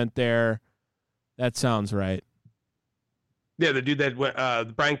 Callahan went there. That sounds right. Yeah, the dude that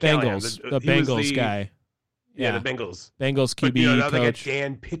Brian Callahan, Bengals, the Bengals guy. Yeah, the Bengals. Bengals QB but, now coach. They got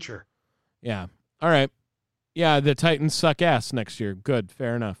Dan Pitcher. Yeah. All right. Yeah, the Titans suck ass next year. Good.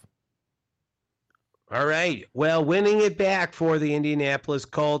 Fair enough. All right. Well, winning it back for the Indianapolis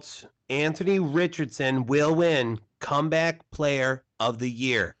Colts, Anthony Richardson will win Comeback Player of the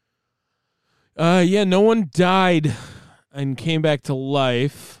Year. Yeah, no one died and came back to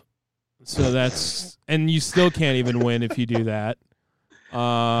life. So that's and you still can't even win if you do that.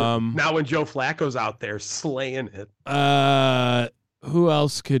 Now when Joe Flacco's out there slaying it. Who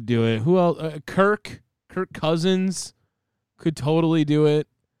else could do it? Who else? Kirk Cousins could totally do it,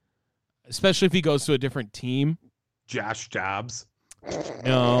 especially if he goes to a different team. Josh Jobs.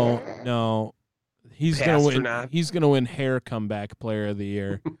 No. He's gonna win. He's gonna win hair comeback player of the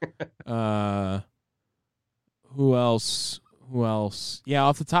year. Who else? Yeah,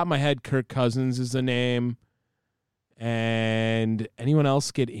 off the top of my head, Kirk Cousins is the name. And anyone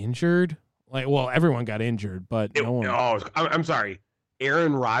else get injured? Everyone got injured, but no one. Oh, I'm sorry.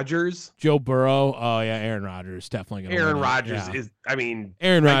 Aaron Rodgers. Joe Burrow. Oh yeah, Aaron Rodgers definitely going to win. Aaron Rodgers is. I mean,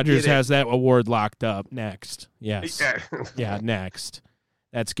 Aaron Rodgers has that award locked up. Next, yes, yeah, next.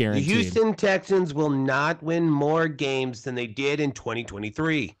 That's guaranteed. The Houston Texans will not win more games than they did in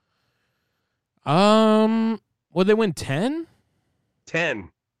 2023. Would they win 10? 10.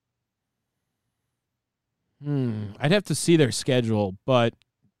 I'd have to see their schedule, but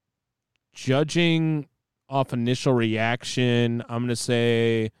judging off initial reaction, I'm going to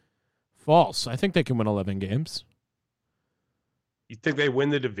say false. I think they can win 11 games. You think they win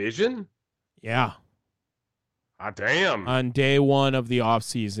the division? Yeah. Ah, damn. On day one of the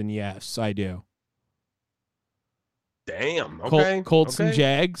offseason, yes, I do. Damn. Okay. Colts and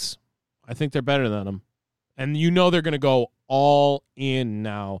Jags, I think they're better than them. And you know they're going to go all in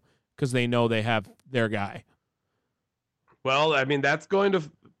now because they know they have their guy. Well, I mean, that's going to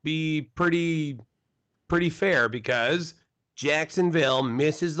be pretty fair because Jacksonville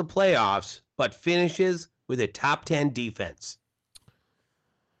misses the playoffs but finishes with a top 10 defense.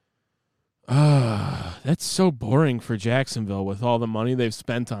 That's so boring for Jacksonville with all the money they've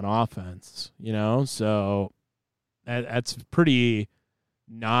spent on offense, so that's pretty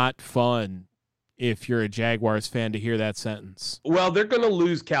not fun if you're a Jaguars fan to hear that sentence. Well, they're going to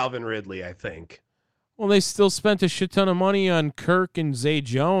lose Calvin Ridley, I think. Well, they still spent a shit ton of money on Kirk and Zay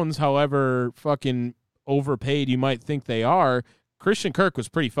Jones, however fucking overpaid you might think they are. Christian Kirk was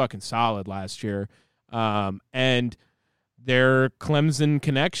pretty fucking solid last year. And their Clemson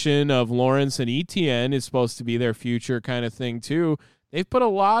connection of Lawrence and Etienne is supposed to be their future kind of thing too. They've put a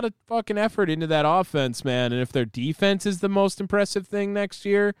lot of fucking effort into that offense, man. And if their defense is the most impressive thing next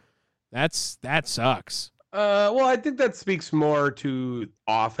year, that sucks. Well, I think that speaks more to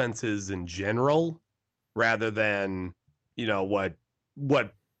offenses in general rather than, what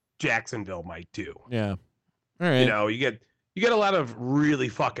Jacksonville might do. Yeah. All right. You get a lot of really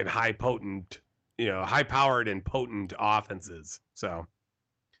fucking high-powered and potent offenses. So,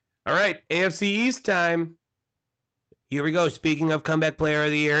 all right, AFC East time. Here we go. Speaking of comeback player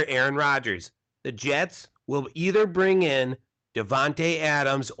of the year, Aaron Rodgers. The Jets will either bring in Devontae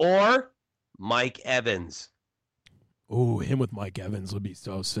Adams or Mike Evans. Ooh, him with Mike Evans would be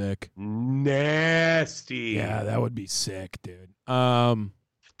so sick. Nasty. Yeah, that would be sick, dude. I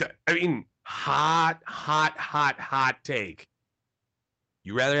mean, hot take.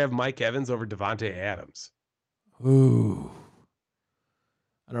 You rather have Mike Evans over Devontae Adams? Ooh.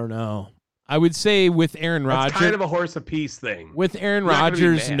 I don't know. I would say with Aaron Rodgers. It's kind of a horse apiece thing. With Aaron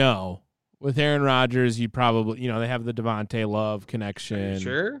Rodgers, no. With Aaron Rodgers, you probably, they have the Devontae Love connection. Are you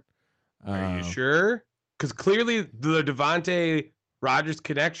sure? Are you sure? Because clearly the Devontae Rodgers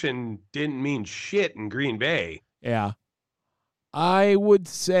connection didn't mean shit in Green Bay. Yeah. I would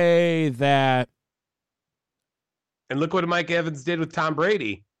say that. And look what Mike Evans did with Tom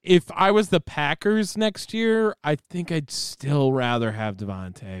Brady. If I was the Packers next year, I think I'd still rather have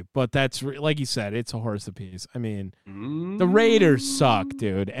Devontae. But that's, like you said, it's a horse apiece. I mean, the Raiders suck,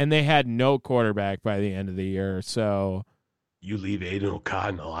 dude. And they had no quarterback by the end of the year. So you leave Aiden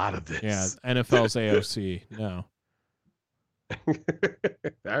O'Connell out of this. Yeah, NFL's AOC. No.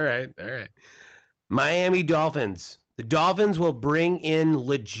 All right. Miami Dolphins. The Dolphins will bring in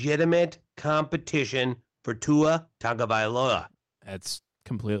legitimate competition for Tua Tagovailoa. That's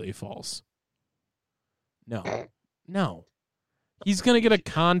completely false. No. He's going to get a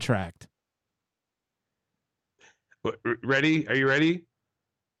contract. Ready? Are you ready?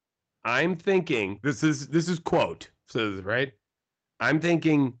 I'm thinking, this is quote, says, right? I'm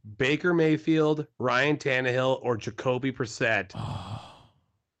thinking Baker Mayfield, Ryan Tannehill, or Jacoby Brissett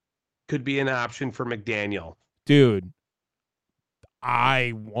could be an option for McDaniel. Dude,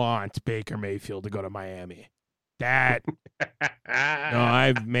 I want Baker Mayfield to go to Miami. That no,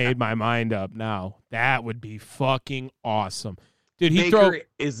 I've made my mind up now. That would be fucking awesome. Dude, Baker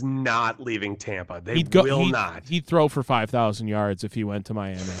is not leaving Tampa. He'd not. He'd throw for 5,000 yards if he went to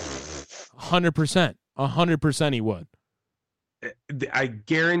Miami. 100%. 100% he would. I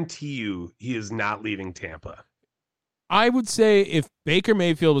guarantee you he is not leaving Tampa. I would say if Baker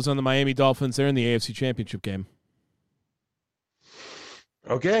Mayfield was on the Miami Dolphins, they're in the AFC Championship game.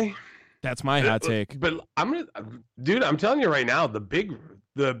 Okay. That's my hot take. But I'm telling you right now, the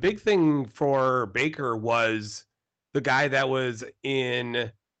big thing for Baker was the guy that was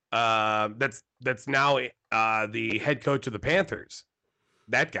in that's now the head coach of the Panthers.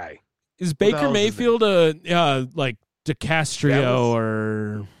 That guy. Is Baker Mayfield like DeCastro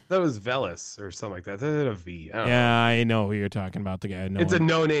or that was Velas or something like that? That's a V. I don't know. I know who you're talking about. The guy. It's a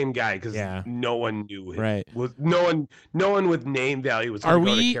no-name guy because no one knew him. Right. No one with name value was going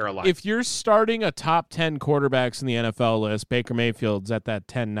to go to Carolina. If you're starting a top 10 quarterbacks in the NFL list, Baker Mayfield's at that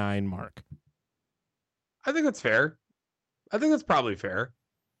 10-9 mark. I think that's fair. I think that's probably fair.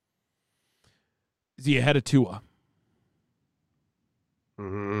 Is he ahead of Tua? I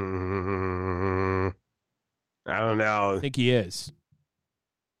don't know. I think he is.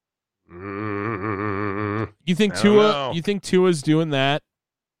 You think Tua? You think Tua's doing that?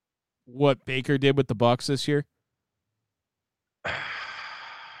 What Baker did with the Bucs this year?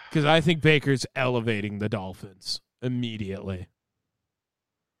 Because I think Baker's elevating the Dolphins immediately.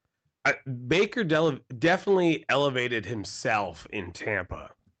 Baker definitely elevated himself in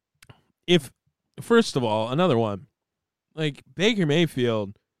Tampa. First of all, another one, like Baker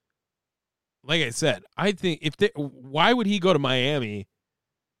Mayfield, like I said, I think why would he go to Miami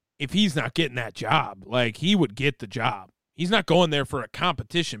if he's not getting that job? Like, he would get the job. He's not going there for a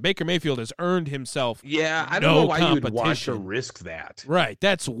competition. Baker Mayfield has earned himself. Yeah, I don't know why you would want to risk that. Right,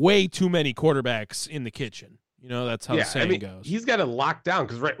 that's way too many quarterbacks in the kitchen. You know, that's how the saying goes. He's got it locked down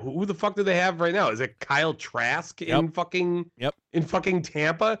because who the fuck do they have right now? Is it Kyle Trask in fucking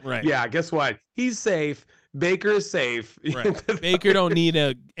Tampa? Right. Yeah, guess what? He's safe. Baker is safe. Right. Baker don't need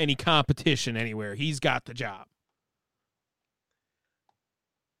any competition anywhere. He's got the job.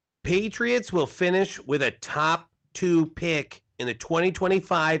 Patriots will finish with a top 2 pick in the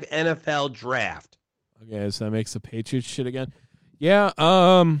 2025 NFL draft. Okay, so that makes the Patriots shit again. Yeah,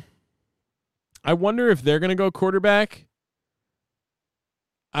 I wonder if they're going to go quarterback.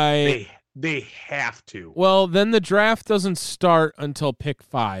 They have to. Well, then the draft doesn't start until pick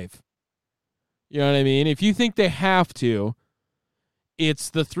 5. You know what I mean? If you think they have to, it's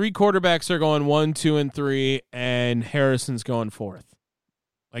the 3 quarterbacks are going 1, 2, and 3, and Harrison's going 4th.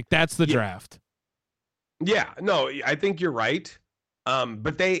 Like, that's the draft. Yeah, no, I think you're right.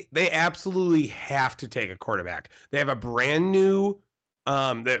 But they absolutely have to take a quarterback. They have a brand new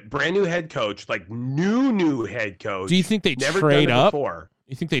head coach, like new head coach. Do you think they trade up?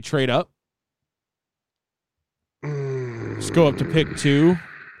 You think they trade up? Just go up to pick 2,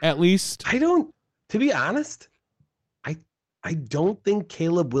 at least? To be honest, I don't think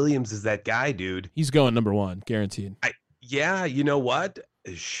Caleb Williams is that guy, dude. He's going number 1, guaranteed. Yeah, you know what?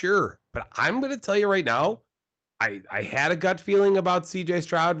 Sure. But I'm going to tell you right now, I had a gut feeling about CJ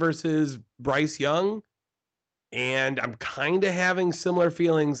Stroud versus Bryce Young, and I'm kind of having similar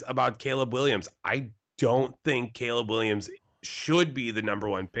feelings about Caleb Williams. I don't think Caleb Williams should be the number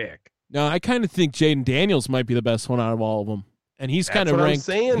 1 pick. No, I kind of think Jaden Daniels might be the best one out of all of them. And he's kind of ranked.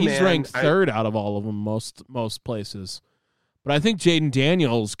 He's ranked 3rd out of all of them most places. But I think Jaden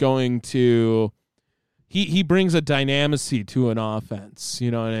Daniels going to he brings a dynamicy to an offense.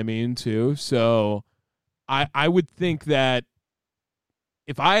 You know what I mean, too. So I would think that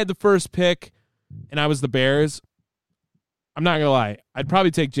if I had the first pick and I was the Bears, I'm not gonna lie, I'd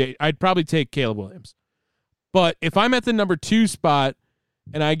probably take Caleb Williams. But if I'm at the number 2 spot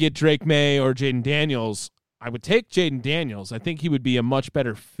and I get Drake May or Jaden Daniels, I would take Jaden Daniels. I think he would be a much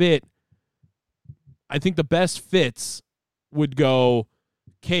better fit. I think the best fits would go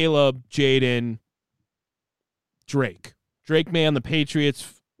Caleb, Jaden, Drake. Drake May on the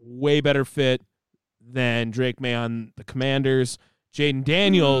Patriots, way better fit than Drake May on the Commanders. Jaden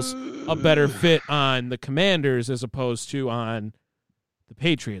Daniels, a better fit on the Commanders as opposed to on the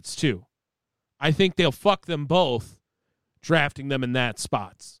Patriots, too. I think they'll fuck them both, drafting them in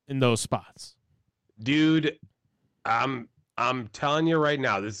those spots. Dude, I'm telling you right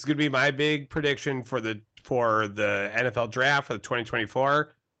now, this is going to be my big prediction for the NFL draft for the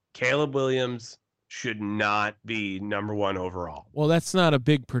 2024. Caleb Williams should not be number 1 overall. Well, that's not a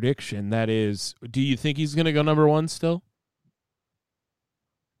big prediction. That is, do you think he's going to go number 1 still?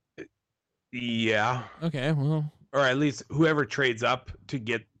 Yeah. Okay, well, or at least whoever trades up to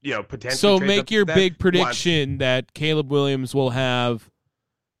get, potentially. So trades make up your to that big prediction that Caleb Williams will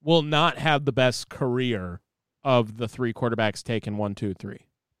not have the best career of the 3 quarterbacks taken 1, 2, 3.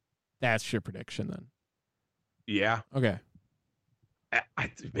 That's your prediction then. Yeah. Okay.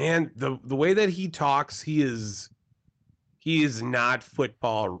 Man, the way that he talks, he is not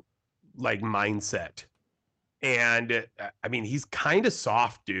football like mindset. And I mean, he's kind of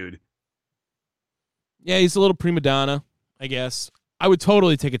soft, dude. Yeah, he's a little prima donna, I guess. I would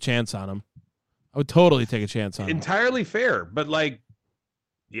totally take a chance on him. Entirely fair, but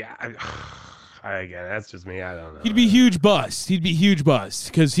yeah, again, that's just me. I don't know. He'd be huge bust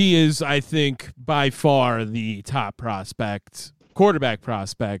because he is, I think, by far the top quarterback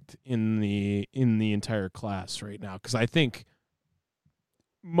prospect in the entire class right now. Because I think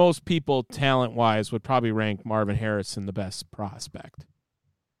most people, talent-wise, would probably rank Marvin Harrison the best prospect.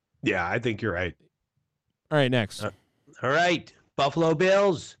 Yeah, I think you're right. All right, next. All right, Buffalo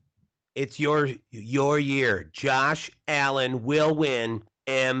Bills. It's your year. Josh Allen will win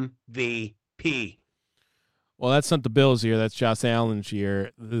MVP. Well, that's not the Bills' year. That's Josh Allen's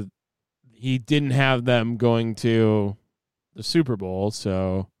year. He didn't have them going to the Super Bowl,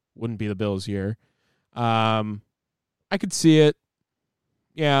 so wouldn't be the Bills' year. I could see it.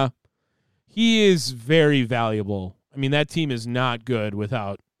 Yeah. He is very valuable. I mean, that team is not good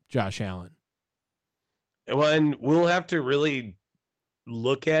without Josh Allen. Well, and we'll have to really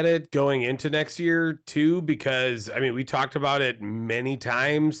look at it going into next year too, because I mean, we talked about it many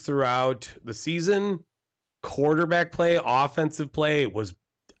times throughout the season. Quarterback play, offensive play was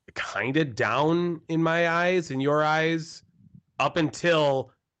kind of down in my eyes, in your eyes, up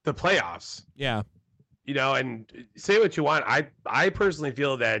until the playoffs. Yeah. And say what you want. I personally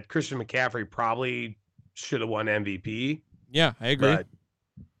feel that Christian McCaffrey probably should have won MVP. Yeah, I agree. But,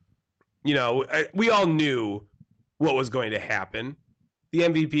 we all knew what was going to happen. The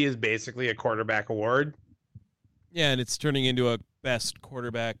MVP is basically a quarterback award. Yeah, and it's turning into a best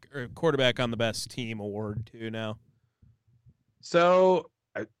quarterback or quarterback on the best team award too now. So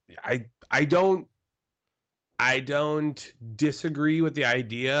I don't disagree with the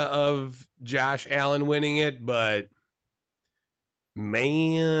idea of Josh Allen winning it, but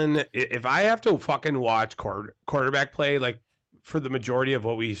man, if I have to fucking watch quarterback play for the majority of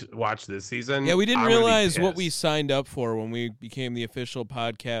what we watched this season. Yeah, we didn't realize what we signed up for when we became the official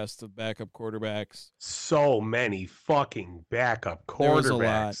podcast of backup quarterbacks. So many fucking backup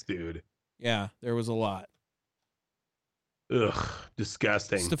quarterbacks, dude. Yeah, there was a lot. Ugh,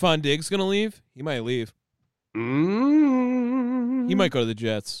 disgusting. Stephon Diggs going to leave? He might leave. He might go to the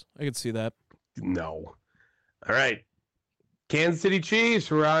Jets. I could see that. No. All right. Kansas City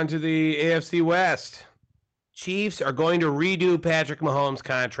Chiefs, we're on to the AFC West. Chiefs are going to redo Patrick Mahomes'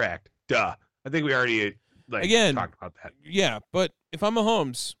 contract. Duh. I think we already talked about that. Yeah, but if I'm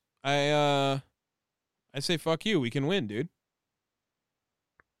Mahomes, I say fuck you. We can win, dude.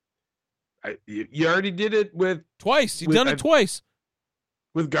 You already did it with twice. You've done it twice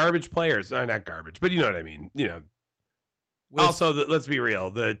with garbage players. Not garbage, but you know what I mean. Also, let's be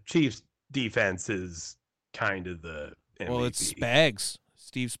real. The Chiefs' defense is kind of the MVP. Well, it's Spags,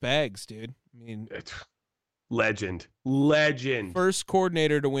 Steve Spags, dude. I mean. Legend. First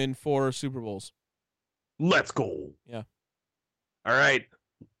coordinator to win 4 Super Bowls. Let's go. Yeah. All right.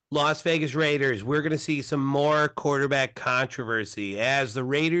 Las Vegas Raiders. We're going to see some more quarterback controversy as the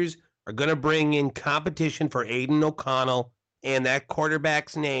Raiders are going to bring in competition for Aiden O'Connell, and that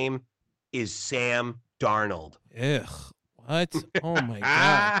quarterback's name is Sam Darnold. Ugh. What? Oh, my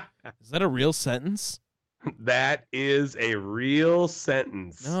God. Is that a real sentence? That is a real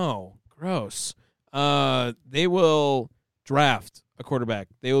sentence. No. Gross. They will draft a quarterback.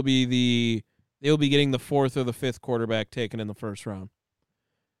 They will be getting the 4th or the 5th quarterback taken in the first round.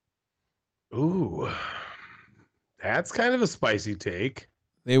 Ooh, that's kind of a spicy take.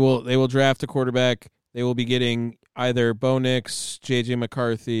 They will draft a quarterback. They will be getting either Bo Nix, JJ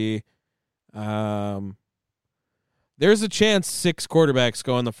McCarthy. There's a chance 6 quarterbacks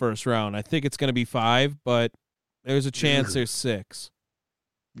go in the first round. I think it's going to be 5, but there's a chance there's 6.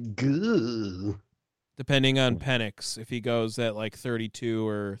 Good. Depending on Penix, if he goes at 32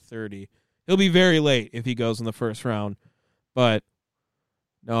 or 30. He'll be very late if he goes in the first round. But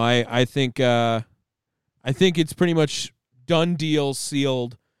no, I think it's pretty much done deal,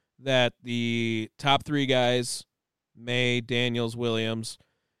 sealed, that the top 3 guys, May, Daniels, Williams,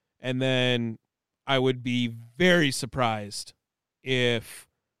 and then I would be very surprised if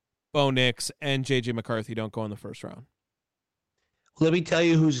Bo Nix and JJ McCarthy don't go in the first round. Let me tell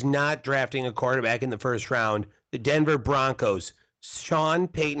you who's not drafting a quarterback in the first round. The Denver Broncos. Sean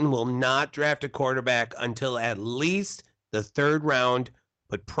Payton will not draft a quarterback until at least the third round,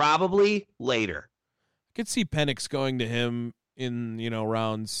 but probably later. I could see Penix going to him in,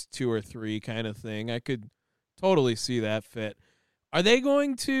 rounds 2 or 3 kind of thing. I could totally see that fit. Are they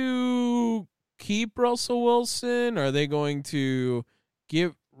going to keep Russell Wilson? Are they going to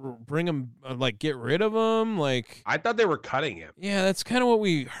get rid of him? Like, I thought they were cutting him. Yeah, that's kind of what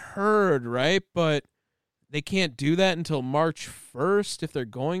we heard, right? But they can't do that until March 1st if they're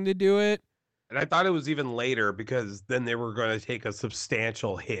going to do it. And I thought it was even later because then they were going to take a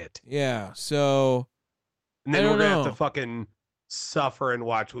substantial hit. Yeah, so and then we're going to have to fucking suffer and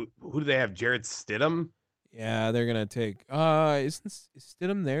watch. Who do they have? Jarrett Stidham? Yeah, they're going to take is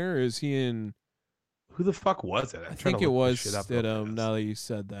Stidham there, or is he in? Who the fuck was it? I think it was Stidham, now that you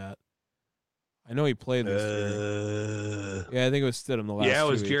said that. I know he played this year. Yeah, I think it was Stidham the last 2 weeks. Yeah, it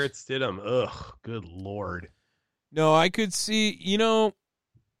was Jarrett Stidham. Ugh, good Lord. No, I could see,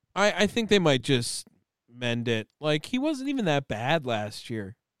 I think they might just mend it. Like, he wasn't even that bad last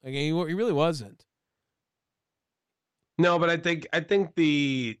year. Like, he really wasn't. No, but I think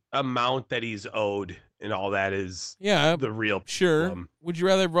the amount that he's owed and all that is the real problem. Would you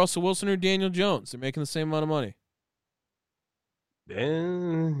rather have Russell Wilson or Daniel Jones? They're making the same amount of money.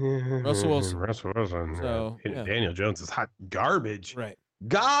 Russell Wilson. So, Daniel Jones is hot garbage. Right.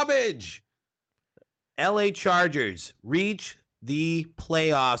 Garbage. LA Chargers reach the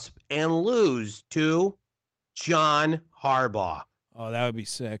playoffs and lose to John Harbaugh. Oh, that would be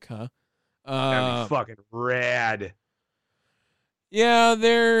sick, huh? That'd be fucking rad. Yeah,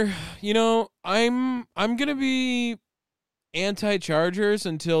 I'm gonna be anti-Chargers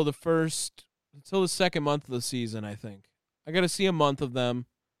until the second month of the season, I think. I got to see a month of them.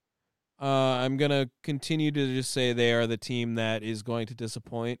 I'm going to continue to just say they are the team that is going to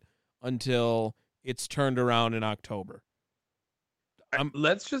disappoint until it's turned around in October.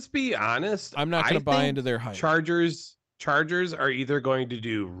 Let's just be honest. I'm not going to buy into their hype. Chargers are either going to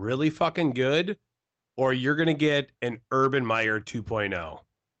do really fucking good or you're going to get an Urban Meyer 2.0.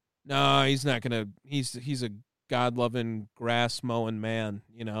 No, he's not going to. He's a God-loving, grass-mowing man,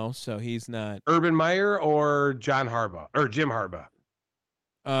 so he's not. Urban Meyer or John Harbaugh or Jim Harbaugh?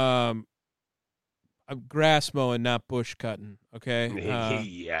 Grass mowing, not bush cutting, okay?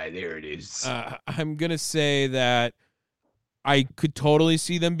 Yeah, there it is. I'm going to say that I could totally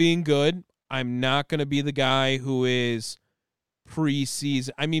see them being good. I'm not going to be the guy who is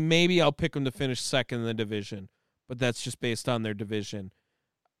preseason. I mean, maybe I'll pick them to finish second in the division, but that's just based on their division.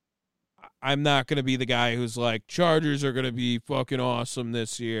 I'm not going to be the guy who's like, Chargers are going to be fucking awesome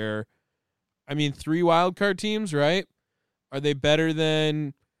this year. I mean, 3 wildcard teams, right? Are they better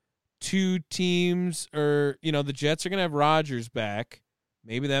than 2 teams? Or, the Jets are going to have Rodgers back.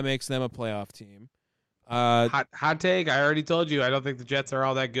 Maybe that makes them a playoff team. Hot take. I already told you. I don't think the Jets are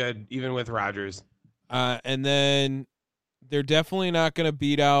all that good, even with Rodgers. And then they're definitely not going to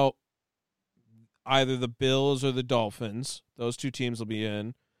beat out either the Bills or the Dolphins. Those 2 teams will be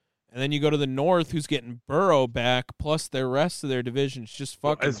in. And then you go to the North, who's getting Burrow back, plus the rest of their division's just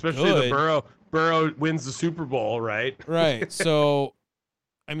fucking especially good. The Burrow wins the Super Bowl, right? Right. So,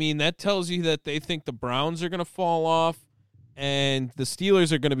 I mean, that tells you that they think the Browns are going to fall off, and the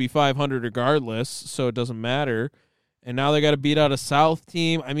Steelers are going to be 500 regardless, so it doesn't matter. And now they got to beat out a South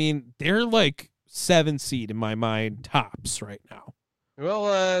team. I mean, they're like 7 seed in my mind, tops right now.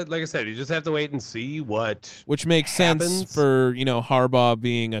 Well, like I said, you just have to wait and see which makes happens. Sense for, Harbaugh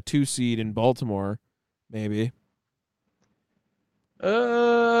being a 2 seed in Baltimore, maybe.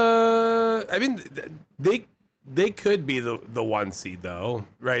 I mean, they could be the 1 seed though,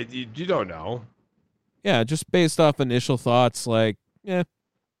 right? You don't know. Yeah, just based off initial thoughts, like,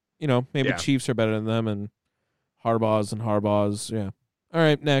 maybe Chiefs are better than them, and Harbaugh's. Yeah. All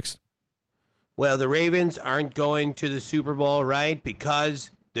right, next. Well, the Ravens aren't going to the Super Bowl, right?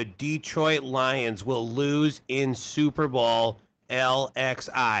 Because the Detroit Lions will lose in Super Bowl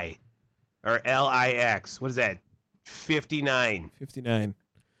LXI or LIX. What is that? 59. 59.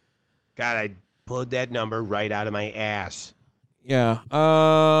 God, I pulled that number right out of my ass. Yeah.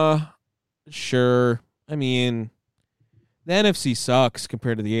 Sure. I mean, the NFC sucks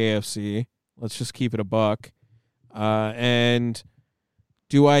compared to the AFC. Let's just keep it a buck. And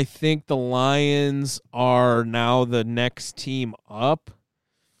do I think the Lions are now the next team up?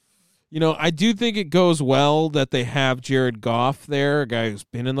 I do think it goes well that they have Jared Goff there, a guy who's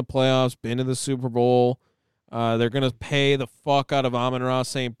been in the playoffs, been to the Super Bowl. They're going to pay the fuck out of Amon-Ra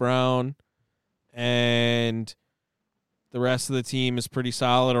St. Brown, and the rest of the team is pretty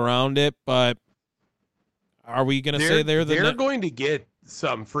solid around it, but are we going to say they're going to get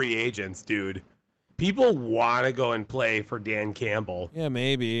some free agents, dude. people want to go and play for Dan Campbell. Yeah,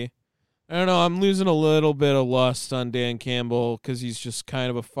 maybe. I don't know. I'm losing a little bit of lust on Dan Campbell because he's just kind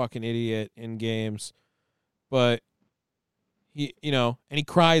of a fucking idiot in games. But he, and he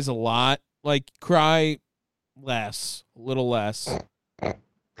cries a lot. Like, cry less, a little less.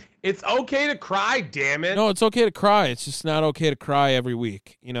 It's okay to cry, damn it. No, it's okay to cry. It's just not okay to cry every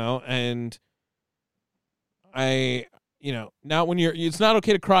week, and not when it's not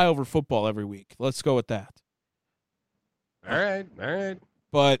okay to cry over football every week. Let's go with that. All right.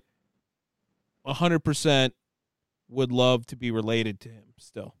 But 100% would love to be related to him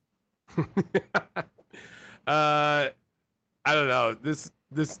still. I don't know. This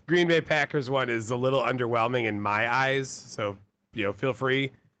Green Bay Packers one is a little underwhelming in my eyes, so feel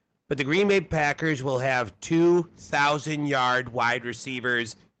free. But the Green Bay Packers will have 2,000-yard wide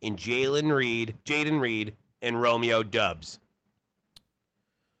receivers in Jaden Reed, and Romeo Doubs.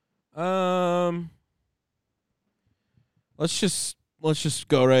 Let's just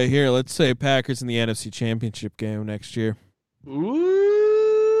go right here. Let's say Packers in the NFC Championship game next year.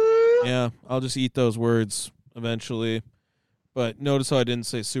 Ooh. Yeah, I'll just eat those words eventually. But notice how I didn't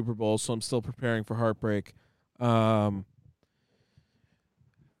say Super Bowl, so I'm still preparing for heartbreak.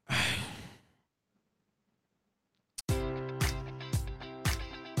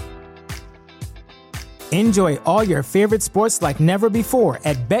 Enjoy all your favorite sports like never before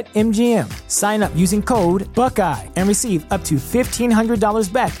at BetMGM. Sign up using code Buckeye and receive up to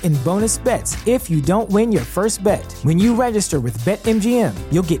 $1,500 back in bonus bets if you don't win your first bet. When you register with BetMGM,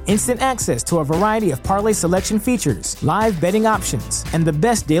 you'll get instant access to a variety of parlay selection features, live betting options, and the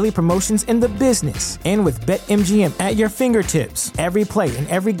best daily promotions in the business. And with BetMGM at your fingertips, every play and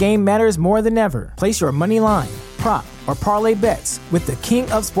every game matters more than ever. Place your money line, prop, or parlay bets with the king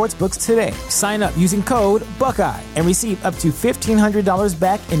of sportsbooks today. Sign up using code Buckeye and receive up to $1,500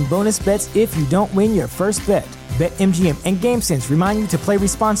 back in bonus bets if you don't win your first bet. BetMGM and GameSense remind you to play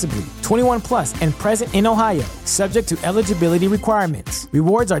responsibly. 21 plus and present in Ohio, subject to eligibility requirements.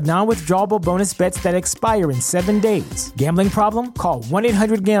 Rewards are non-withdrawable bonus bets that expire in 7 days. Gambling problem? Call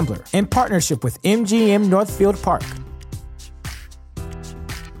 1-800-GAMBLER. In partnership with MGM Northfield Park.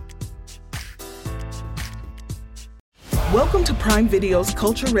 Welcome to Prime Video's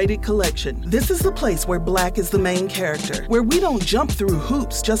culture-rated collection. This is the place where Black is the main character, where we don't jump through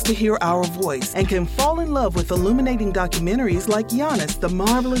hoops just to hear our voice, and can fall in love with illuminating documentaries like Giannis, The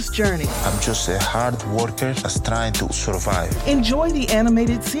Marvelous Journey. I'm just a hard worker that's trying to survive. Enjoy the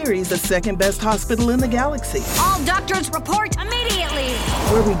animated series, The Second Best Hospital in the Galaxy. All doctors report immediately.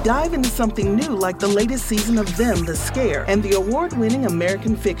 Where we dive into something new like the latest season of Them, The Scare, and the award-winning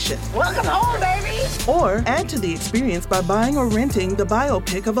American Fiction. Welcome home, baby. Or add to the experience by buying or renting the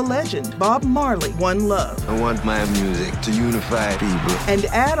biopic of a legend, Bob Marley, One Love. I want my music to unify people. And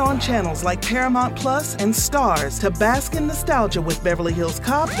add on channels like Paramount Plus and Stars to bask in nostalgia with Beverly Hills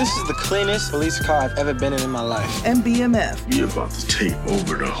Cop. This is the cleanest police car I've ever been in my life. And BMF. You're about to take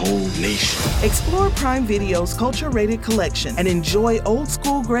over the whole nation. Explore Prime Video's culture-rated collection and enjoy old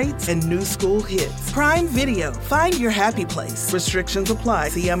school greats and new school hits. Prime Video. Find your happy place. Restrictions apply.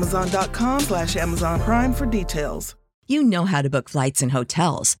 See Amazon.com/Amazon Prime for details. You know how to book flights and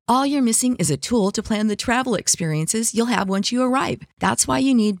hotels. All you're missing is a tool to plan the travel experiences you'll have once you arrive. That's why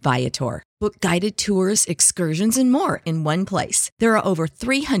you need Viator. Book guided tours, excursions, and more in one place. There are over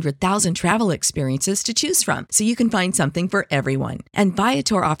 300,000 travel experiences to choose from, so you can find something for everyone. And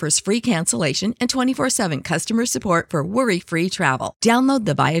Viator offers free cancellation and 24/7 customer support for worry-free travel. Download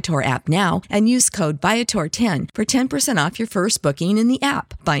the Viator app now and use code Viator10 for 10% off your first booking in the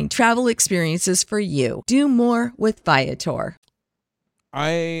app. Find travel experiences for you. Do more with Viator.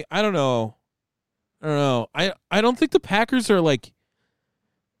 I don't know. I don't think the Packers are like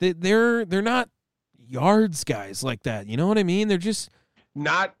they're not yards guys like that. You know what I mean? They're just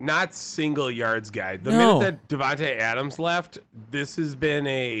not single yards guy. The minute that Devontae Adams left, this has been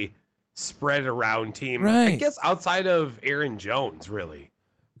a spread around team. Right. I guess outside of Aaron Jones, really.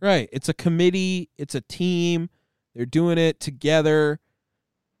 Right. It's a committee. It's a team. They're doing it together,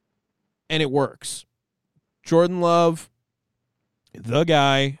 and it works. Jordan Love, the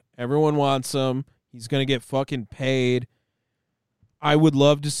guy. Everyone wants him. He's going to get fucking paid. I would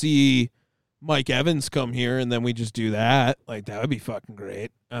love to see Mike Evans come here, and then we just do that. Like, that would be fucking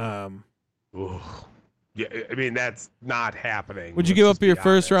great. Yeah, I mean, that's not happening. Would you give up your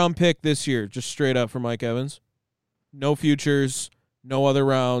first-round pick this year, just straight up for Mike Evans? No futures, no other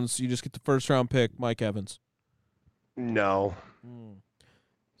rounds. You just get the first-round pick, Mike Evans. No.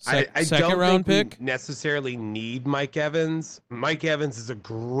 I don't round think pick? we necessarily need Mike Evans. Mike Evans is a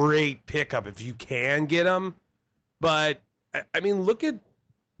great pickup if you can get him. But, I mean, look at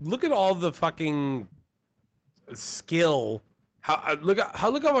look at all the fucking skill. Look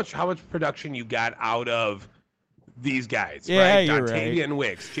how much production you got out of these guys. Yeah, right? you're Dontavian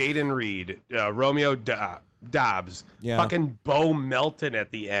Wicks, Jaden Reed, Romeo Dobbs, Yeah. fucking Bo Melton at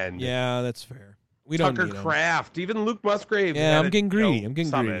the end. Yeah, that's fair. We don't Tucker need him. Kraft, even Luke Musgrave. Yeah, had I'm getting greedy. I'm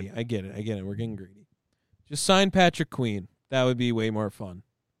getting summit. greedy. I get it. We're getting greedy. Just sign Patrick Queen. That would be way more fun.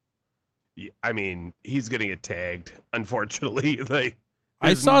 Yeah, I mean, he's gonna get tagged. Unfortunately, like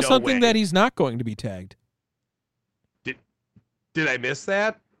I saw no something way. that he's not going to be tagged. Did I miss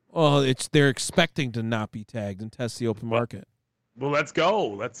that? Well, they're expecting to not be tagged and test the open market. Well, let's go.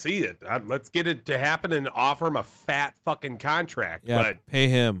 Let's see it. Let's get it to happen and offer him a fat fucking contract. Yeah, But pay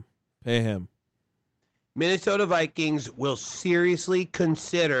him. Pay him. Minnesota Vikings will seriously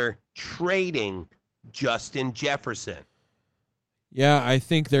consider trading Justin Jefferson. Yeah, I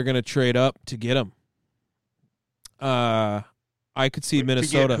think they're going to trade up to get him. I could see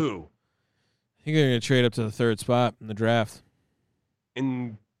Minnesota. To get who? I think they're going to trade up to the third spot in the draft.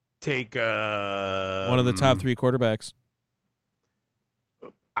 And take One of the top 3 quarterbacks.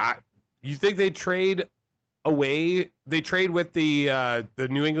 You think they trade away? They trade with the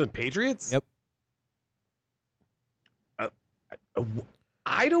New England Patriots? Yep.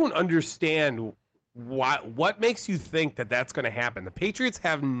 I don't understand what makes you think that that's going to happen. The Patriots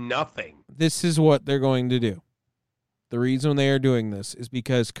have nothing. This is what they're going to do. The reason they are doing this is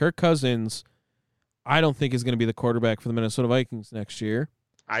because Kirk Cousins, I don't think, is going to be the quarterback for the Minnesota Vikings next year.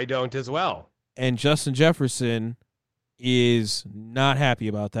 I don't as well. And Justin Jefferson is not happy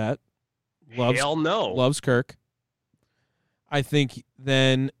about that. Hell no. Loves Kirk. I think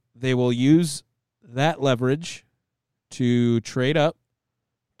then they will use that leverage to trade up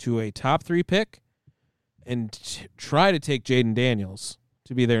to a top 3 pick and try to take Jaden Daniels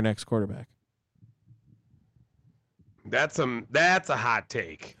to be their next quarterback. That's a hot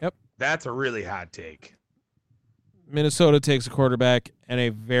take. Yep. That's a really hot take. Minnesota takes a quarterback and a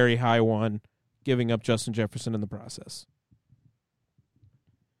very high one, giving up Justin Jefferson in the process.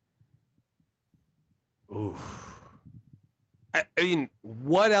 Ooh. I mean,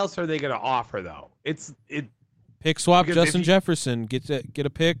 what else are they going to offer though? Pick swap because Justin Jefferson, get a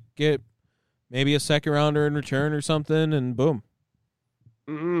pick, get maybe a second rounder in return or something, and boom.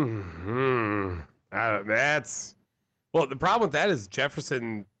 That's well. The problem with that is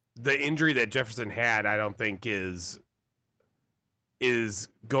Jefferson. The injury that Jefferson had, I don't think is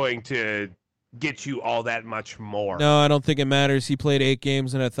going to get you all that much more. No, I don't think it matters. He played 8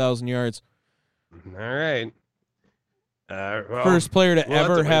 games and 1,000 yards. All right. First player to we'll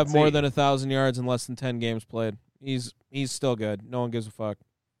ever have and more see. than 1,000 yards in less than 10 games played. He's still good. No one gives a fuck.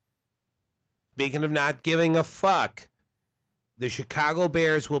 Speaking of not giving a fuck, the Chicago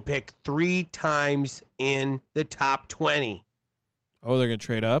Bears will pick 3 times in the top 20. Oh, they're going to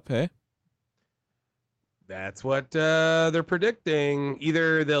trade up, hey? That's what they're predicting.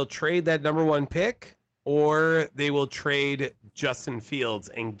 Either they'll trade that number 1 pick, or they will trade Justin Fields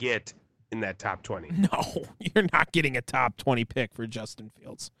and get in that top 20. No, you're not getting a top 20 pick for Justin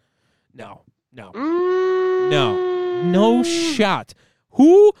Fields. No. No shot.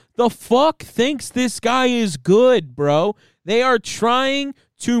 Who the fuck thinks this guy is good, bro? They are trying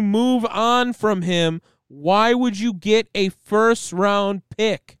to move on from him. Why would you get a first-round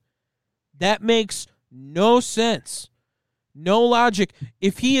pick? That makes no sense. No logic.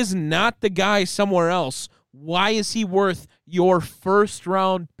 If he is not the guy somewhere else, why is he worth your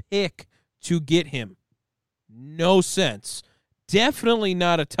first-round pick to get him? No sense. Definitely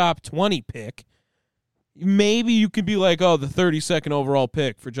not a top 20 pick. Maybe you could be like, oh, the 32nd overall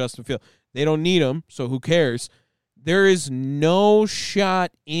pick for Justin Fields. They don't need him, so who cares? There is no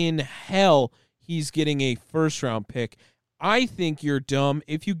shot in hell he's getting a first-round pick. I think you're dumb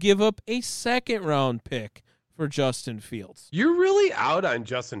if you give up a second-round pick for Justin Fields. You're really out on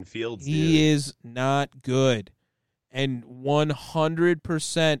Justin Fields, dude. He is not good. And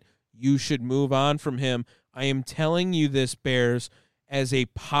 100% you should move on from him. I am telling you this, Bears, as a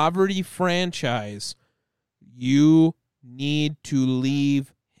poverty franchise, you need to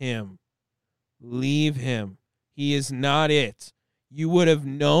leave him. Leave him. He is not it. You would have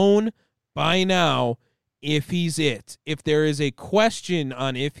known by now if he's it. If there is a question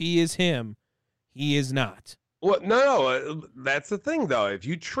on if he is him, he is not. Well, no, that's the thing, though. If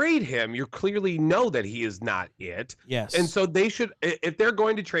you trade him, you clearly know that he is not it. Yes. And so they should, if they're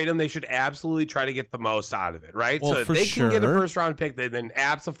going to trade him, they should absolutely try to get the most out of it, right? Well, so if for they can get a sure. first-round pick, then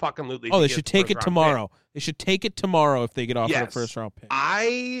abso-fucking-lutely. Oh, they should take it tomorrow. They should take it tomorrow if they get offered a Yes. first-round pick.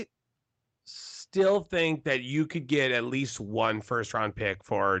 I still think that you could get at least 1 first-round pick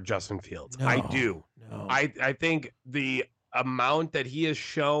for Justin Fields. No, I do. no. I think amount that he has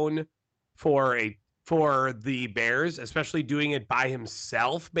shown for the Bears, especially doing it by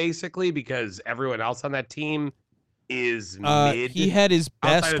himself, basically, because everyone else on that team is mid. He had his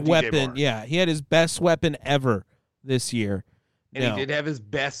best weapon. Moore. Yeah, he had his best weapon ever this year. And he did have his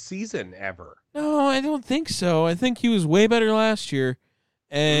best season ever. No, I don't think so. I think he was way better last year,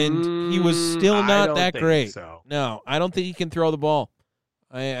 and he was still not that great. So. No, I don't think he can throw the ball.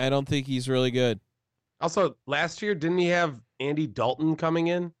 I don't think he's really good. Also, last year, didn't he have Andy Dalton coming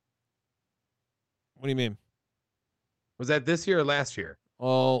in? What do you mean? Was that this year or last year?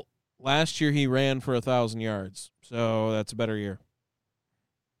 Well, last year he ran for 1,000 yards, so that's a better year.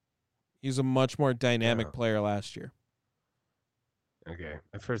 He's a much more dynamic player last year. Okay.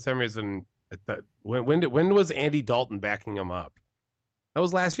 For some reason, when was Andy Dalton backing him up? That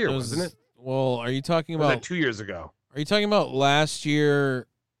was last year, wasn't it? Well, are you talking was about that 2 years ago? Are you talking about last year,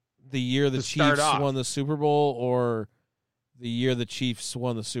 the year the Chiefs won the Super Bowl, or the year the Chiefs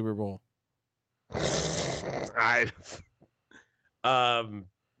won the Super Bowl? I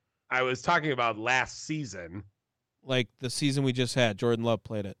was talking about last season. Like the season we just had. Jordan Love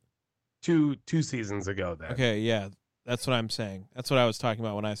played it. Two seasons ago then. Okay, yeah. That's what I'm saying. That's what I was talking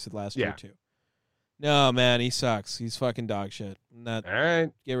about when I said last year, Yeah. too. No, man, he sucks. He's fucking dog shit. All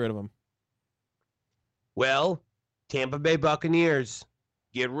right. Get rid of him. Well, Tampa Bay Buccaneers,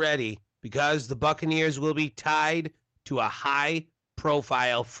 get ready, because the Buccaneers will be tied to a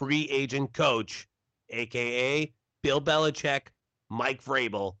high-profile free agent coach, a.k.a. Bill Belichick, Mike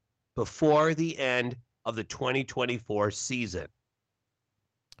Vrabel, before the end of the 2024 season.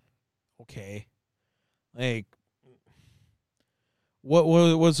 Okay. Like,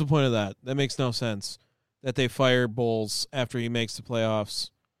 what's the point of that? That makes no sense. That they fire Bowles after he makes the playoffs.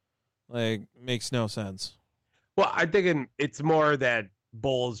 Like, makes no sense. Well, I'm thinking it's more that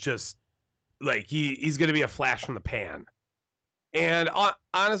Bowles just, like, he's going to be a flash in the pan. And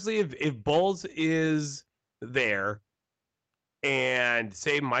honestly, if Bowles is there and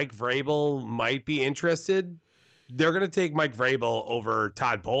say Mike Vrabel might be interested, they're going to take Mike Vrabel over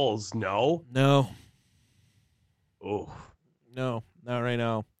Todd Bowles. No. Oh. No, not right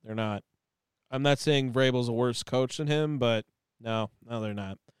now. They're not. I'm not saying Vrabel's a worse coach than him, but no, they're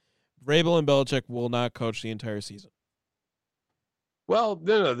not. Vrabel and Belichick will not coach the entire season. Well,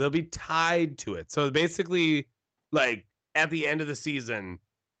 no, they'll be tied to it. So basically, like, at the end of the season,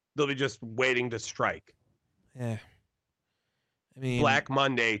 they'll be just waiting to strike. Yeah. I mean, Black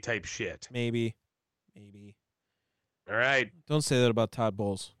Monday type shit. Maybe. All right. Don't say that about Todd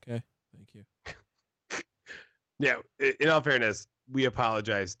Bowles, okay? Thank you. Yeah, in all fairness, we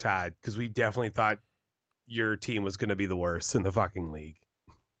apologize, Todd, because we definitely thought your team was going to be the worst in the fucking league.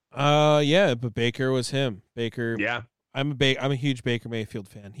 Yeah, but Baker was him. Baker. Yeah. I'm a huge Baker Mayfield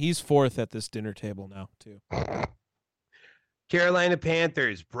fan. He's fourth at this dinner table now, too. Carolina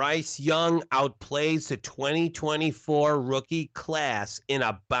Panthers, Bryce Young outplays the 2024 rookie class in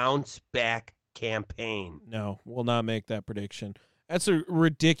a bounce-back campaign. No, will not make that prediction. That's a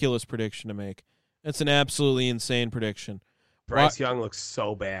ridiculous prediction to make. That's an absolutely insane prediction. Bryce Young looks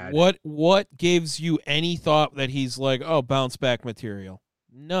so bad. What gives you any thought that he's like, oh, bounce back material?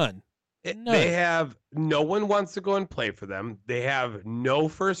 None. They have no one wants to go and play for them. They have no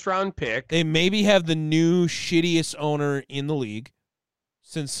first round pick. They maybe have the new shittiest owner in the league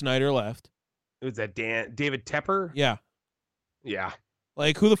since Snyder left. Was that David Tepper? Yeah. Yeah.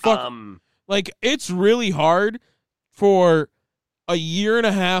 Like, who the fuck? Like, it's really hard for a year and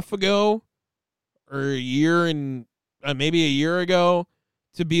a half ago or maybe a year ago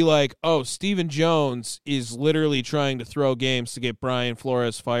to be like, oh, Stephen Jones is literally trying to throw games to get Brian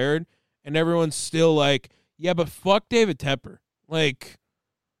Flores fired. And everyone's still like, yeah, but fuck David Tepper. Like,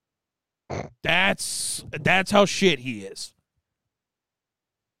 that's how shit he is.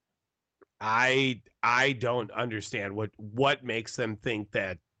 I don't understand what makes them think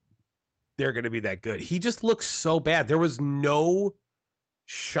that they're going to be that good. He just looks so bad. There was no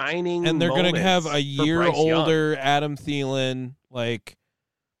shining. And they're going to have a year older Young. Adam Thielen. Like,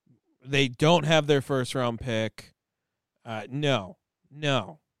 they don't have their first round pick. No.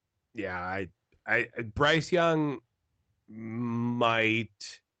 Yeah, I Bryce Young might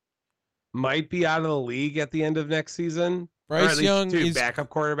be out of the league at the end of next season. Bryce Young is backup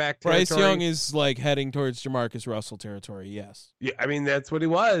quarterback territory. Bryce Young is like heading towards Jamarcus Russell territory. Yes. Yeah, I mean that's what he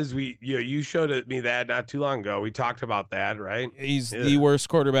was. You showed me that not too long ago. We talked about that, right? He's the worst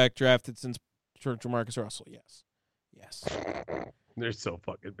quarterback drafted since Jamarcus Russell. Yes. They're so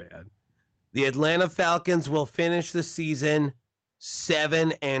fucking bad. The Atlanta Falcons will finish the season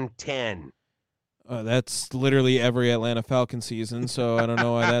 7-10. That's literally every Atlanta Falcons season, so I don't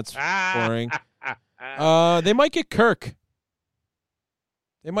know why that's boring. They might get Kirk.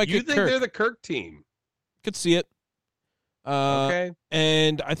 They might You get think Kirk. they're the Kirk team? Could see it. Okay.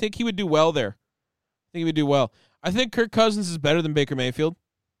 And I think he would do well there. I think he would do well. I think Kirk Cousins is better than Baker Mayfield.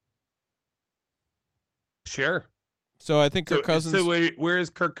 Sure. So I think Kirk Cousins. So where is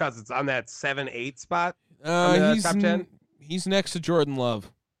Kirk Cousins? On that 7-8 spot? On He's top 10? He's next to Jordan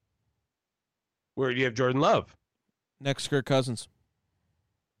Love. Where do you have Jordan Love? Next to Kirk Cousins.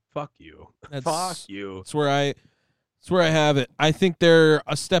 Fuck you. That's, Fuck you. That's where I have it. I think they're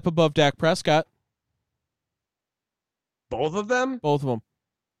a step above Dak Prescott. Both of them? Both of them.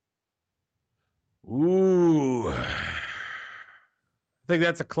 Ooh. I think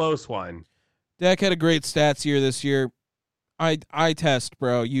that's a close one. Dak had a great stats year this year. I test,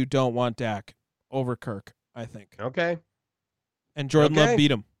 bro. You don't want Dak over Kirk, I think. Okay. And Jordan Love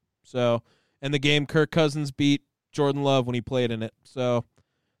beat him. So, and the game Kirk Cousins beat Jordan Love when he played in it. So,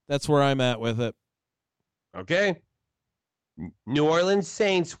 that's where I'm at with it. Okay. New Orleans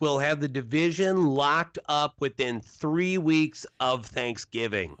Saints will have the division locked up within 3 weeks of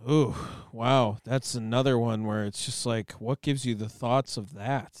Thanksgiving. Ooh, wow. That's another one where it's just like, what gives you the thoughts of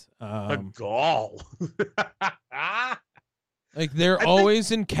that? The gall. Like, they're always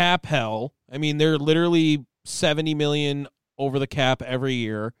in cap hell. I mean, they're literally $70 million over the cap every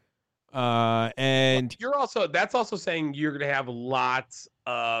year. And that's also saying you're going to have lots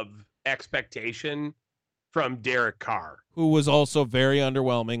of expectation from Derek Carr, who was also very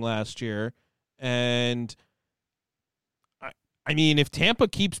underwhelming last year. And I mean, if Tampa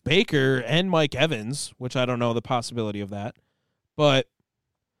keeps Baker and Mike Evans, which I don't know the possibility of that, but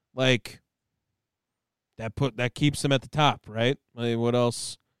like that keeps them at the top, right? I mean, what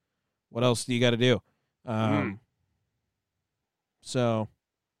else do you got to do? So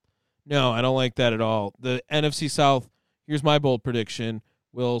no, I don't like that at all. The NFC South, here's my bold prediction,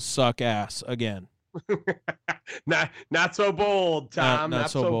 will suck ass again. Not so bold, Tom.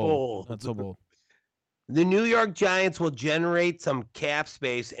 Not so bold. Not so bold. The New York Giants will generate some cap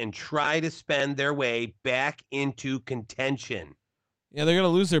space and try to spend their way back into contention. Yeah, they're going to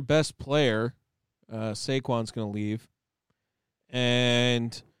lose their best player. Saquon's going to leave.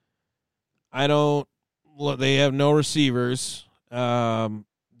 And they have no receivers. Daniel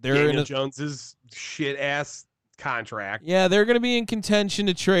Jones's shit-ass contract. Yeah, they're going to be in contention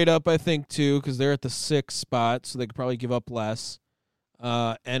to trade up, I think, too, because they're at the 6th spot, so they could probably give up less.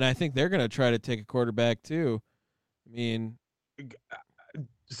 And I think they're going to try to take a quarterback, too. I mean...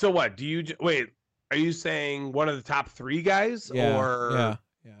 So what? Wait, are you saying one of the top 3 guys? Yeah, or...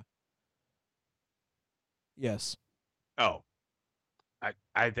 yeah. Yes. Oh.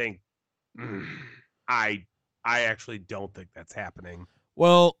 I think... I actually don't think that's happening.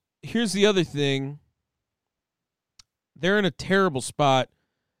 Well, here's the other thing. They're in a terrible spot.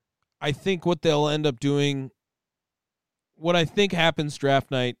 I think what they'll end up doing, what I think happens draft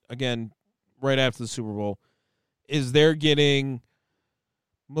night, again, right after the Super Bowl, is they're getting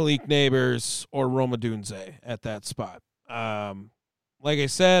Malik Neighbors or Rome Odunze at that spot. Like I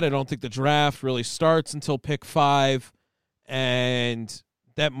said, I don't think the draft really starts until pick 5, and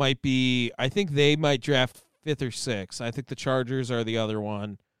that might be, I think they might draft 5th or 6th. I think the Chargers are the other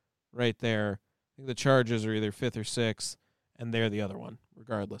one right there. I think the Chargers are either 5th or 6th, and they're the other one,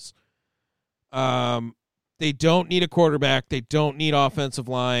 regardless. They don't need a quarterback. They don't need offensive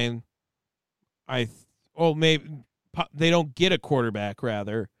line. Maybe they don't get a quarterback,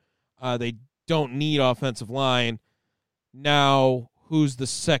 rather. They don't need offensive line. Now, who's the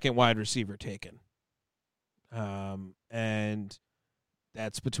second wide receiver taken? And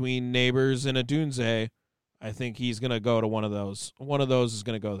that's between Neighbors and Odunze. I think he's going to go to one of those. One of those is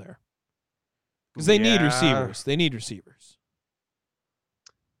going to go there. Because they need receivers. They need receivers.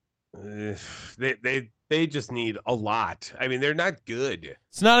 They just need a lot. I mean, they're not good.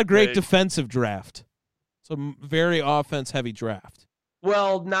 It's not a great defensive draft. It's a very offense-heavy draft.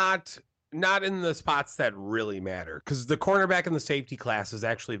 Well, not in the spots that really matter. Because the cornerback and the safety class is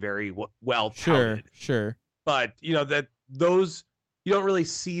actually very well touted. Sure. But, those... You don't really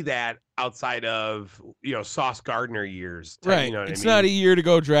see that outside of, Sauce Gardner years. Right. You know what it's I mean? not a year to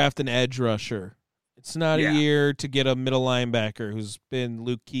go draft an edge rusher. It's not a year to get a middle linebacker who's been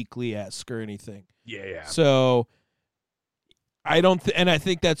Luke Kuechly-esque or anything. Yeah. So I don't and I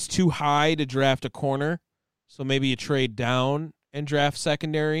think that's too high to draft a corner. So maybe you trade down and draft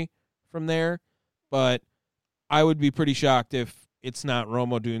secondary from there. But I would be pretty shocked if it's not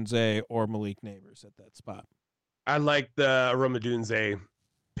Rome Odunze or Malik Neighbors at that spot. I like the Rome Odunze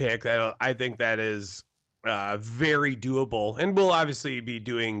pick. I think that is very doable. And we'll obviously be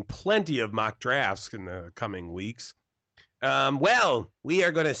doing plenty of mock drafts in the coming weeks. Well, we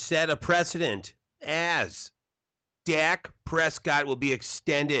are going to set a precedent as Dak Prescott will be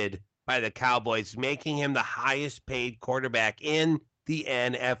extended by the Cowboys, making him the highest paid quarterback in the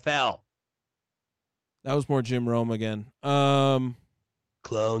NFL. That was more Jim Rome again.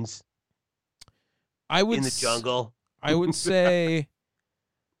 Clones. I would in the jungle. I would say,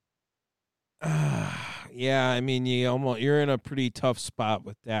 yeah. I mean, you're in a pretty tough spot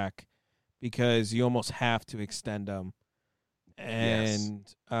with Dak because you almost have to extend him, and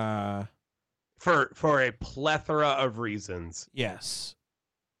for a plethora of reasons. Yes,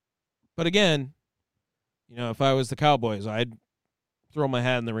 but again, if I was the Cowboys, I'd throw my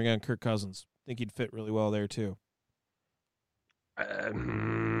hat in the ring on Kirk Cousins. I think he'd fit really well there too. I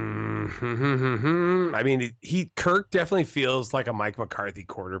mean, Kirk definitely feels like a Mike McCarthy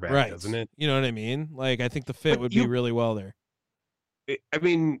quarterback, right? Doesn't it? You know what I mean? Like, I think the fit would be really well there. I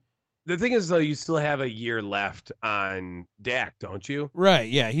mean, the thing is, though, you still have a year left on Dak, don't you? Right.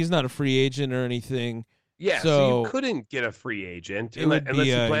 Yeah, he's not a free agent or anything. Yeah, so you couldn't get a free agent unless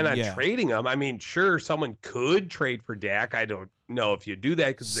you plan on trading him. I mean, sure, someone could trade for Dak. I don't know if you do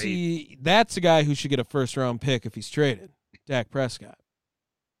that because that's a guy who should get a first-round pick if he's traded. Dak Prescott.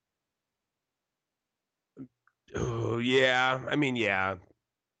 Oh yeah, I mean, yeah.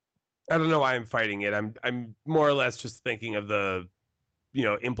 I don't know why I'm fighting it. I'm more or less just thinking of the,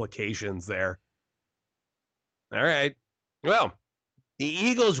 implications there. All right. Well, the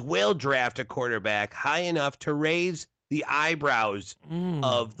Eagles will draft a quarterback high enough to raise the eyebrows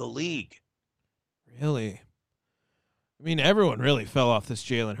of the league. Really? I mean, everyone really fell off this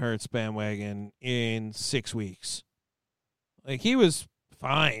Jalen Hurts bandwagon in 6 weeks. Like, he was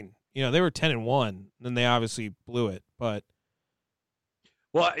fine. They were 10-1, then they obviously blew it. But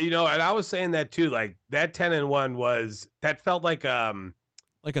well, and I was saying that too. Like, that 10-1 that felt like a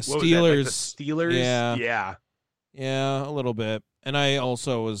Steelers. Steelers, yeah, a little bit. And I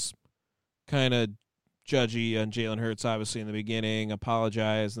also was kind of judgy on Jalen Hurts, obviously in the beginning.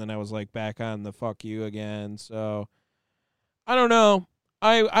 Apologized, and then I was like back on the fuck you again. So I don't know.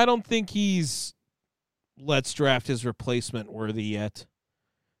 I don't think he's let's draft his replacement worthy yet.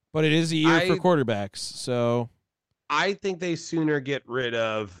 But it is a year for quarterbacks, so I think they sooner get rid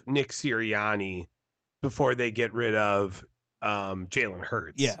of Nick Sirianni before they get rid of Jalen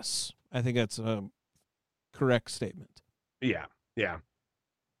Hurts. Yes, I think that's a correct statement. Yeah.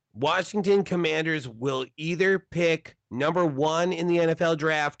 Washington Commanders will either pick number 1 in the NFL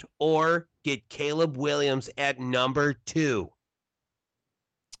draft or get Caleb Williams at number 2.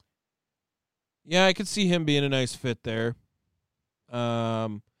 Yeah, I could see him being a nice fit there. A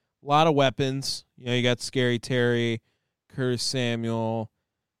lot of weapons. You got Scary Terry, Curtis Samuel,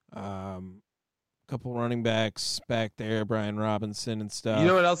 a couple running backs back there, Brian Robinson and stuff. You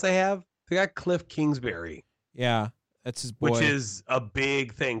know what else they have? They got Cliff Kingsbury. Yeah, that's his boy. Which is a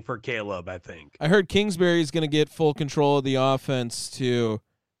big thing for Caleb, I think. I heard Kingsbury's going to get full control of the offense too,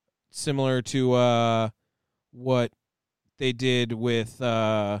 similar to what they did with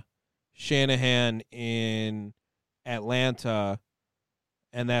Shanahan in Atlanta,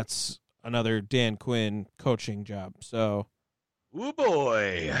 and that's another Dan Quinn coaching job. So, oh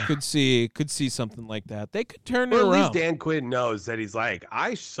boy, could see something like that. They could turn it around. At least Dan Quinn knows that he's like,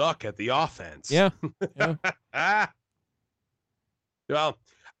 I suck at the offense. Yeah. Well,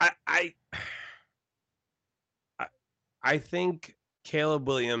 I think Caleb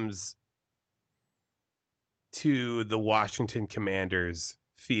Williams to the Washington Commanders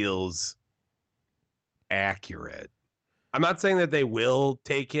feels accurate. I'm not saying that they will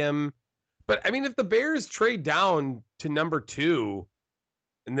take him, but I mean, if the Bears trade down to number 2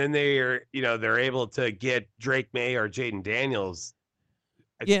 and then they're able to get Drake May or Jaden Daniels.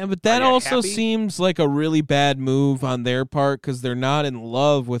 Yeah, but that also seems like a really bad move on their part because they're not in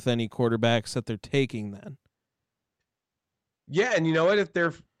love with any quarterbacks that they're taking then. Yeah, and you know what?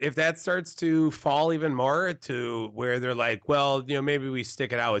 If that starts to fall even more to where they're like, well, maybe we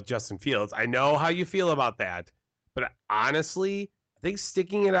stick it out with Justin Fields. I know how you feel about that, but honestly, I think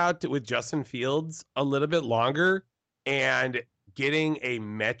sticking it out with Justin Fields a little bit longer and getting a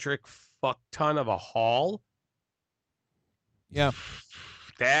metric fuck ton of a haul. Yeah.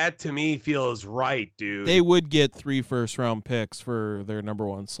 That to me feels right, dude. They would get 3 first-round picks for their number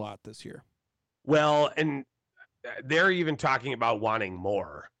 1 slot this year. Well, and they're even talking about wanting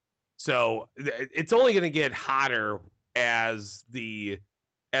more. So it's only going to get hotter as the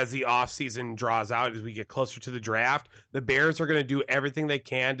offseason draws out, as we get closer to the draft. The Bears are going to do everything they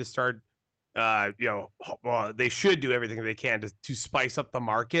can to start, they should do everything they can to spice up the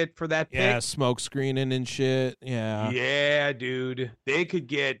market for that pick. Yeah, smoke screening and shit. Yeah, dude. They could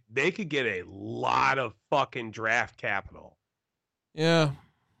get a lot of fucking draft capital. Yeah.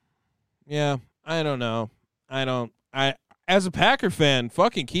 I don't know. As a Packer fan,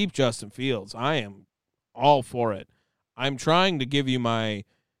 fucking keep Justin Fields. I am all for it. I'm trying to give you my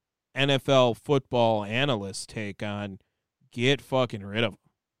NFL football analyst take on get fucking rid of him.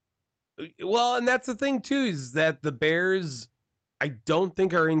 Well, and that's the thing too, is that the Bears, I don't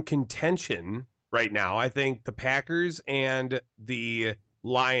think are in contention right now. I think the Packers and the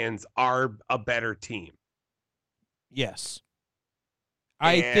Lions are a better team. Yes.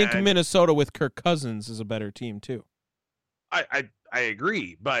 I think Minnesota with Kirk Cousins is a better team too. I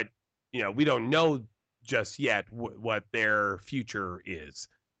agree, but we don't know just yet what their future is.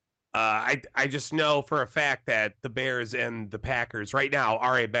 I just know for a fact that the Bears and the Packers right now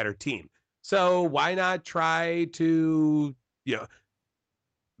are a better team. So why not try to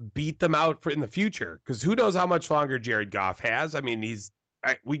beat them out in the future? Because who knows how much longer Jared Goff has? I mean,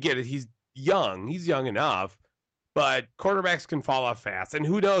 we get it. He's young. He's young enough, but quarterbacks can fall off fast. And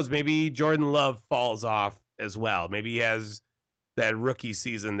who knows? Maybe Jordan Love falls off as well. Maybe he has that rookie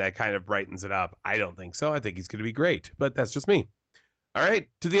season that kind of brightens it up. I don't think so. I think he's going to be great, but that's just me. All right,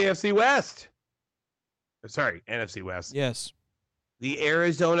 to the AFC West. Sorry, NFC West. Yes. The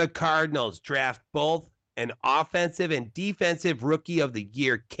Arizona Cardinals draft both an offensive and defensive rookie of the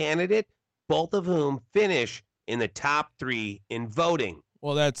year candidate, both of whom finish in the top 3 in voting.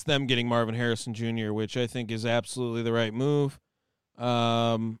 Well, that's them getting Marvin Harrison Jr., which I think is absolutely the right move.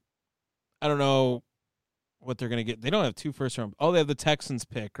 I don't know what they're going to get. They don't have 2 first-round. Oh, they have the Texans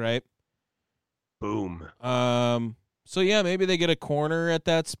pick, right? Boom. So, yeah, maybe they get a corner at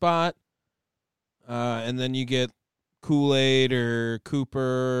that spot, and then you get Kool-Aid or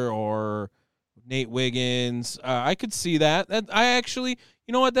Cooper or Nate Wiggins. I could see that. I actually,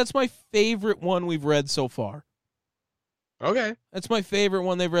 you know what? That's my favorite one we've read so far. Okay. That's my favorite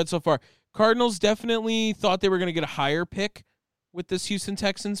one they've read so far. Cardinals definitely thought they were going to get a higher pick with this Houston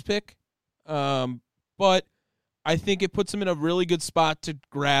Texans pick, but I think it puts them in a really good spot to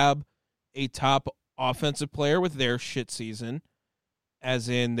grab a top offensive player with their shit season, as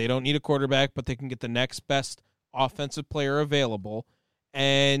in they don't need a quarterback, but they can get the next best offensive player available,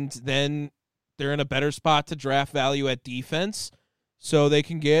 and then they're in a better spot to draft value at defense, so they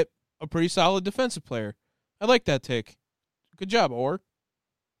can get a pretty solid defensive player. I like that take. Good job, Orr.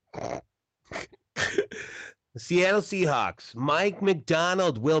 The Seattle Seahawks. Mike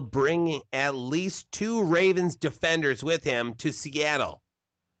McDonald will bring at least 2 Ravens defenders with him to Seattle.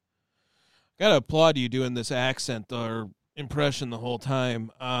 Gotta applaud you doing this accent or impression the whole time.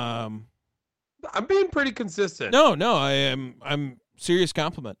 I'm being pretty consistent. No, I'm serious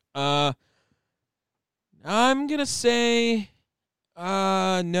compliment. I'm gonna say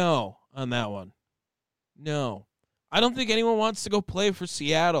no on that one. No. I don't think anyone wants to go play for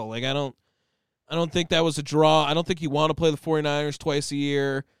Seattle. Like I don't think that was a draw. I don't think you want to play the 49ers twice a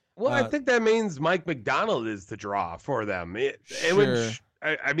year. Well, I think that means Mike McDonald is the draw for them.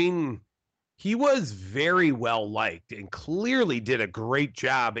 I mean, he was very well liked and clearly did a great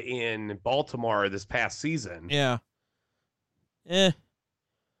job in Baltimore this past season. Yeah. Meh.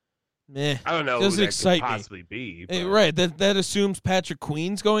 I don't know Doesn't who that excite could me. possibly be. Hey, right. That assumes Patrick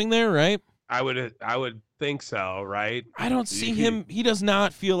Queen's going there, right? I would think so, right? I don't see him. He does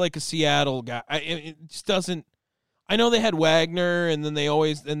not feel like a Seattle guy. It just doesn't. I know they had Wagner, and then they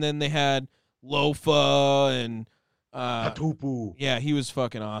had Lofa and Hatupu. Yeah, he was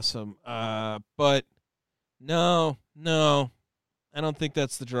fucking awesome. But no, I don't think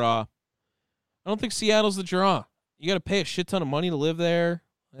that's the draw. I don't think Seattle's the draw. You got to pay a shit ton of money to live there.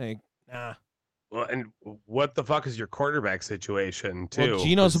 Like, nah. Well, and what the fuck is your quarterback situation too? Well,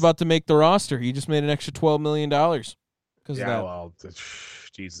 Gino's about to make the roster. He just made an extra $12 million because of that. Well,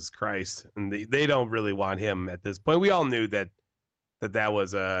 Jesus Christ, and they don't really want him at this point. We all knew that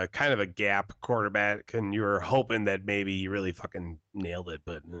was a kind of a gap quarterback, and you were hoping that maybe he really fucking nailed it.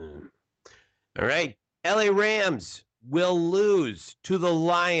 But all right, LA Rams will lose to the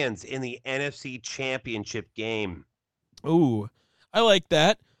Lions in the NFC Championship game. Ooh, I like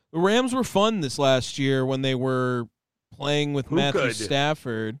that. The Rams were fun this last year when they were playing with Matthew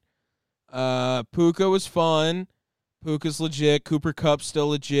Stafford. Puka was fun. Puka's legit. Cooper Kupp's still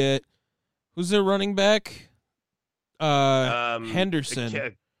legit. Who's their running back?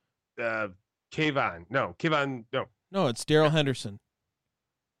 Henderson. Kayvon. No. No, it's Darrell Henderson.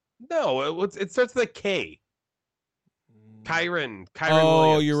 No, it starts with a K. Kyron Oh,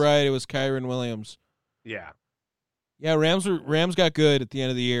 Williams. You're right. It was Kyron Williams. Yeah. Yeah, Rams got good at the end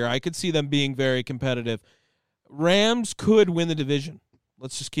of the year. I could see them being very competitive. Rams could win the division.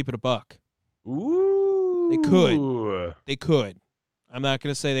 Let's just keep it a buck. Ooh. They could. I'm not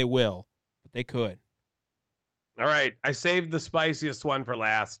going to say they will, but they could. All right. I saved the spiciest one for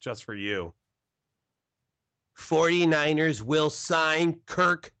last just for you. 49ers will sign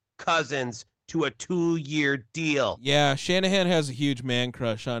Kirk Cousins to a 2-year deal. Yeah, Shanahan has a huge man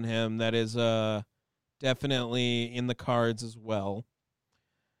crush on him. That is definitely in the cards as well.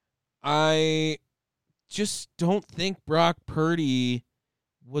 I just don't think Brock Purdy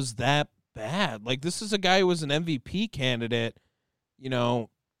was that bad. Like, this is a guy who was an MVP candidate,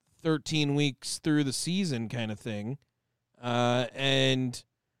 13 weeks through the season kind of thing. And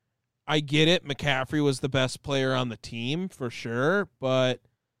I get it. McCaffrey was the best player on the team for sure, but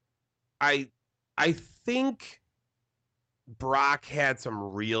I think Brock had some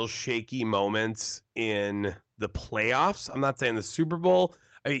real shaky moments in the playoffs. I'm not saying the Super Bowl.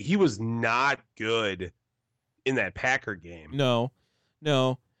 I mean, he was not good in that Packer game. No,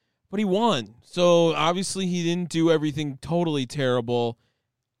 but he won. So obviously he didn't do everything totally terrible.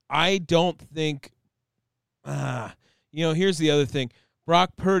 I don't think, here's the other thing.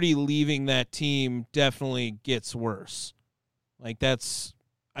 Brock Purdy leaving that team definitely gets worse. Like, there's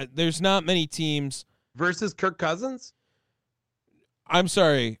not many teams. Versus Kirk Cousins? I'm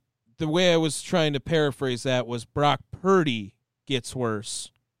sorry. The way I was trying to paraphrase that was Brock Purdy gets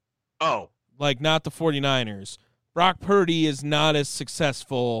worse. Oh. Like, not the 49ers. Brock Purdy is not as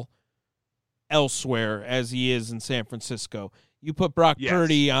successful elsewhere as he is in San Francisco. You put Brock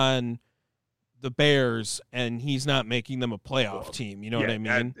Purdy on the Bears, and he's not making them a playoff team. You know what I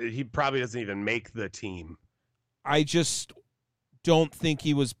mean? He probably doesn't even make the team. I just don't think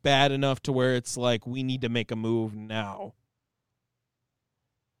he was bad enough to where it's like, we need to make a move now.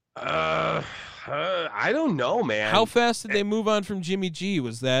 I don't know, man. How fast did they move on from Jimmy G?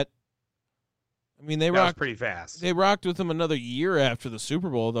 Was that? I mean, that was pretty fast. They rocked with him another year after the Super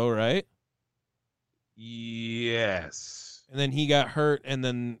Bowl, though, right? Yes. And then he got hurt, and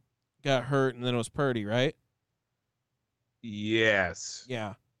then it was Purdy, right? Yes.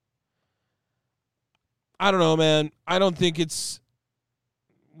 Yeah. I don't know, man. I don't think it's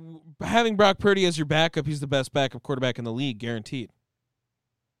having Brock Purdy as your backup. He's the best backup quarterback in the league, guaranteed.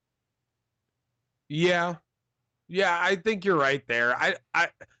 Yeah, I think you're right there.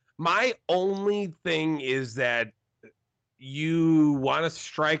 My only thing is that you want to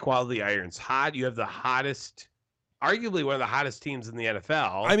strike while the iron's hot. You have the hottest, arguably one of the hottest teams in the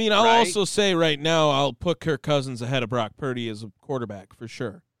NFL. I mean, I'll also say right now, I'll put Kirk Cousins ahead of Brock Purdy as a quarterback for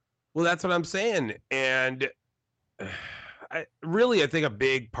sure. Well, that's what I'm saying. And I think a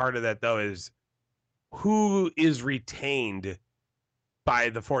big part of that, though, is who is retained by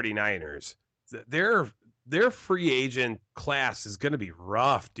the 49ers. Their free agent class is going to be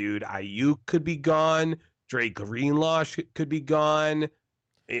rough, dude. Ayuk could be gone. Dre Greenlaw could be gone.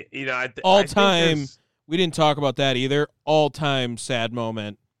 All-time, we didn't talk about that either. All-time sad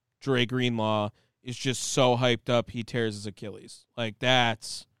moment, Dre Greenlaw is just so hyped up he tears his Achilles. Like,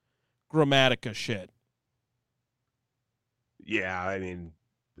 that's Grammatica shit. Yeah, I mean,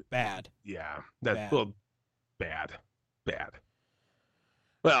 bad. Yeah, that's bad.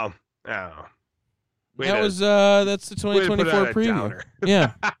 Well, I don't know. That's the 2024 preview.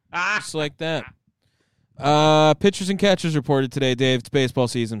 Yeah, just like that. Pitchers and catchers reported today, Dave. It's baseball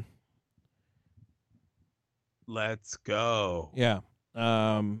season. Let's go. Yeah.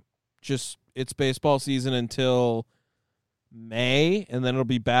 It's baseball season until May, and then it'll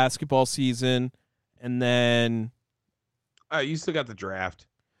be basketball season, and then you still got the draft.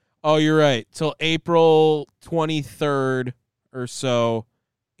 Oh, you're right. Till April 23rd or so,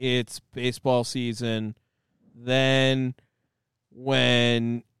 it's baseball season. Then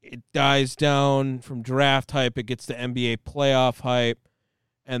when it dies down from draft hype, it gets to NBA playoff hype.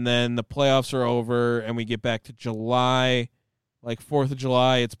 And then the playoffs are over, and we get back to July. Like 4th of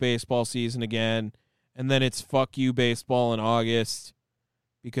July, it's baseball season again. And then it's fuck you baseball in August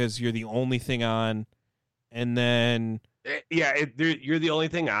because you're the only thing on. And then... Yeah, you're the only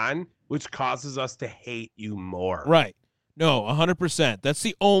thing on, which causes us to hate you more. Right. No, 100%. That's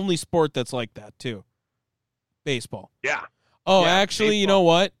the only sport that's like that, too. Baseball. Yeah. Oh, yeah, actually, baseball. You know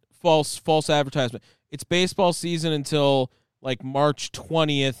what? False advertisement. It's baseball season until, like, March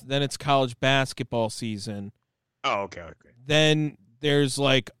 20th. Then it's college basketball season. Oh, okay. Then there's,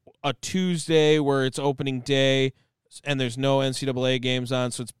 like, a Tuesday where it's opening day, and there's no NCAA games on,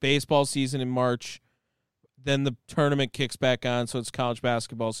 so it's baseball season in March. Then the tournament kicks back on, so it's college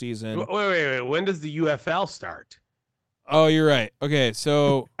basketball season. Wait. When does the UFL start? Oh, you're right. Okay,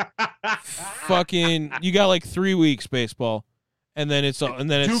 so fucking, you got like 3 weeks baseball, and then it's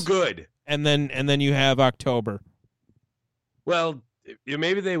too good, and then you have October. Well,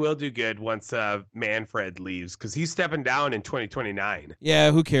 maybe they will do good once Manfred leaves because he's stepping down in 2029. Yeah,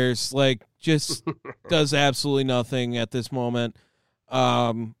 who cares? Like, just does absolutely nothing at this moment.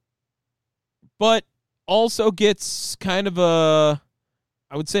 But also gets kind of I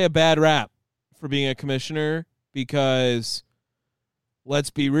would say a bad rap for being a commissioner because, let's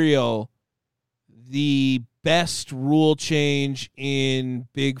be real, the best rule change in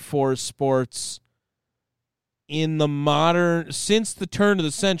Big Four sports in the since the turn of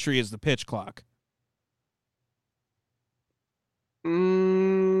the century is the pitch clock.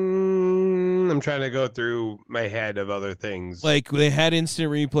 I'm trying to go through my head of other things. Like, they had instant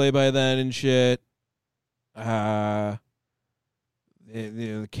replay by then and shit.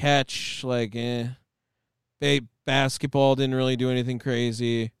 The catch, like, basketball didn't really do anything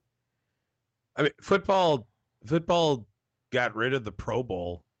crazy. I mean, football got rid of the Pro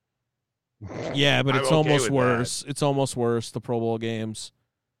Bowl. Yeah, but it's I'm okay almost with worse. It's almost worse, the Pro Bowl games.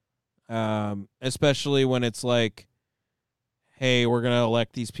 Especially when it's like, hey, we're going to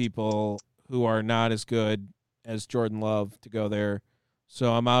elect these people who are not as good as Jordan Love to go there.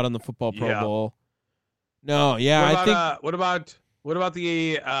 So I'm out on the football Pro Bowl. No, yeah, what about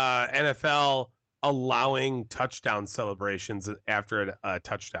the NFL allowing touchdown celebrations after a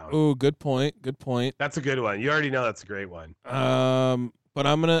touchdown? Ooh, good point. That's a good one. You already know that's a great one. But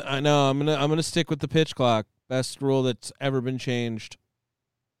I'm gonna stick with the pitch clock. Best rule that's ever been changed.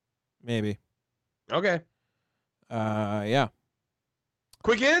 Maybe. Okay. Yeah.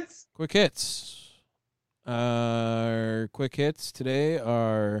 Quick hits. Quick hits. Quick hits today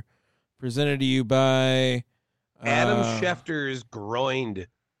are presented to you by Adam Schefter's groin.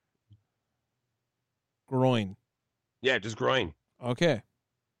 Yeah, just groin. Okay.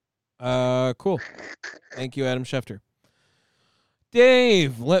 Cool. Thank you, Adam Schefter.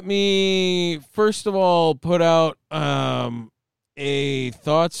 Dave, let me first of all put out a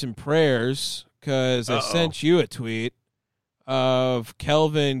thoughts and prayers because I sent you a tweet of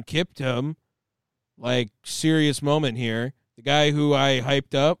Kelvin Kiptum, like, serious moment here. The guy who I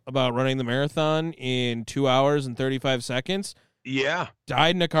hyped up about running the marathon in 2 hours and 35 seconds. Yeah.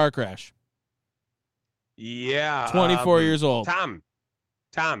 Died in a car crash. Yeah. 24 years old.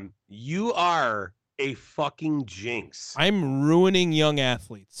 Tom, you are a fucking jinx. I'm ruining young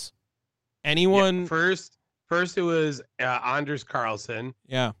athletes. Anyone? Yeah, first it was Anders Carlson.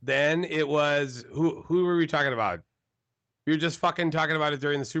 Yeah. Then it was who were we talking about? We were just fucking talking about it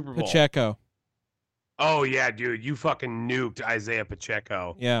during the Super Bowl. Pacheco. Oh yeah, dude, you fucking nuked Isaiah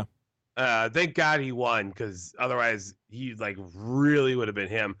Pacheco. Yeah. Thank God he won, because otherwise he like really would have been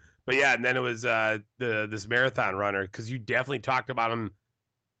him. But yeah, and then it was this marathon runner, because you definitely talked about him.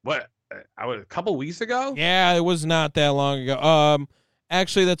 What? A couple weeks ago? Yeah, it was not that long ago.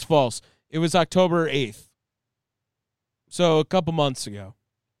 Actually, that's false. It was October 8th. So a couple months ago.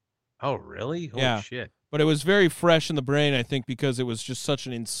 Oh, really? Holy yeah. shit. But it was very fresh in the brain, I think, because it was just such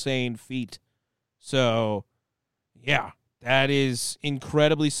an insane feat. So, yeah, that is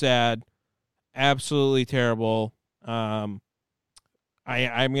incredibly sad. Absolutely terrible. I'm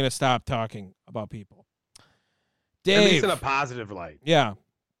going to stop talking about people. Dave. At least in a positive light. Yeah.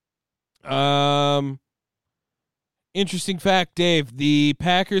 Interesting fact, Dave. The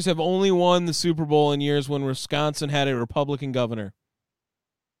Packers have only won the Super Bowl in years when Wisconsin had a Republican governor.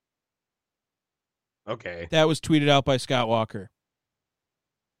 Okay. That was tweeted out by Scott Walker.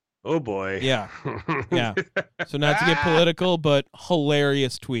 Oh, boy. Yeah. Yeah. So not to get political, but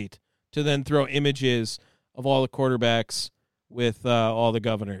hilarious tweet to then throw images of all the quarterbacks with all the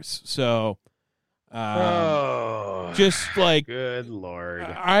governors. So just like, good Lord.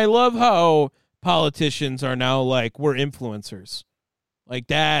 I love how politicians are now like, we're influencers. Like,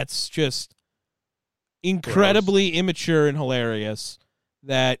 that's just incredibly immature and hilarious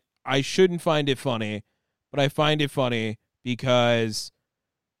that I shouldn't find it funny, but I find it funny because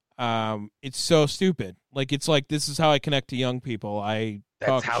it's so stupid. Like, it's like, this is how I connect to young people.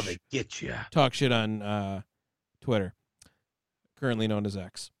 That's how they get you. Talk shit on Twitter, currently known as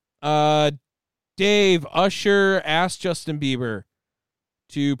X. Dave, Usher asked Justin Bieber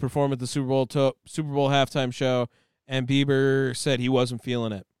to perform at the Super Bowl halftime show, and Bieber said he wasn't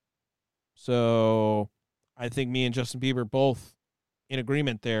feeling it. So I think me and Justin Bieber both in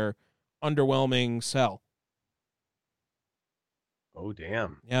agreement there. Underwhelming sell. Oh,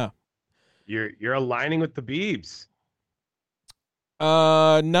 damn. Yeah. You're aligning with the Biebs.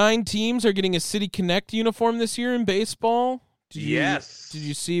 9 teams are getting a City Connect uniform this year in baseball. Did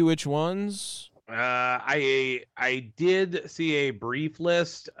you see which ones? I did see a brief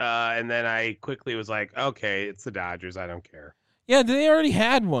list, and then I quickly was like, okay, it's the Dodgers. I don't care. Yeah, they already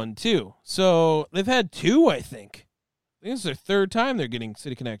had one, too. So they've had 2, I think. I think it's their 3rd time they're getting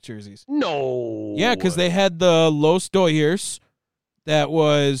City Connect jerseys. No. Yeah, because they had the Los Doyers. That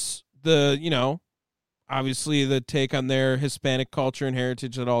was the, obviously the take on their Hispanic culture and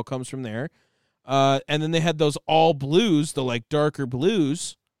heritage that all comes from there. And then they had those all blues, the like darker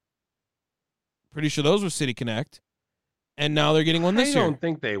blues. Pretty sure those were City Connect. And now they're getting one this year. I don't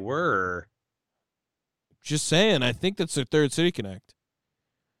think they were. Just saying, I think that's their third City Connect.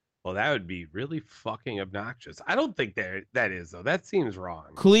 Well, that would be really fucking obnoxious. I don't think that is, though. That seems wrong.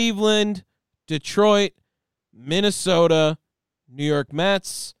 Cleveland, Detroit, Minnesota, New York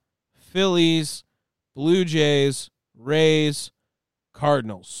Mets, Phillies, Blue Jays, Rays,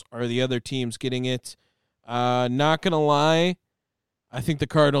 Cardinals are the other teams getting it. Not going to lie, I think the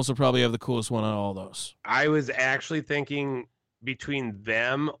Cardinals will probably have the coolest one on all those. I was actually thinking between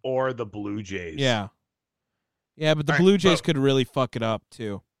them or the Blue Jays. Yeah. Yeah, but the Blue Jays could really fuck it up,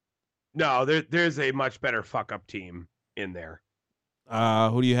 too. No, there's a much better fuck-up team in there.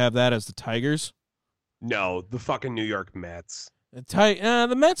 Who do you have that as, the Tigers? No, the fucking New York Mets.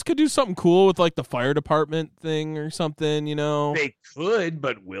 The Mets could do something cool with, like, the fire department thing or something, you know? They could,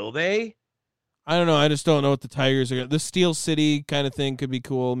 but will they? I don't know. I just don't know what the Tigers are going to... The Steel City kind of thing could be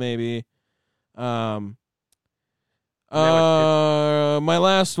cool, maybe. My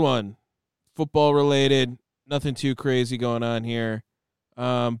last one, football-related. Nothing too crazy going on here.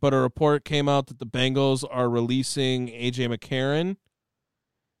 But a report came out that the Bengals are releasing A.J. McCarron.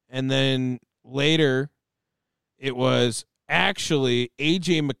 And then later, it was actually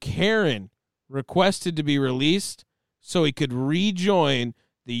A.J. McCarron requested to be released so he could rejoin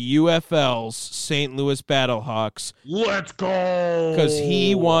the UFL's St. Louis Battlehawks. Let's go! Because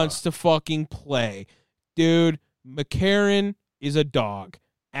he wants to fucking play. Dude, McCarron is a dog.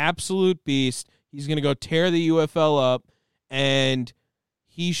 Absolute beast. He's going to go tear the UFL up, and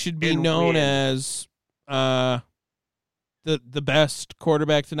he should be known as the best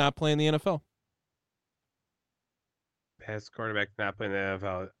quarterback to not play in the NFL. Best quarterback to not play in the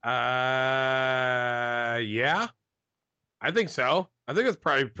NFL. Yeah, I think so. I think it's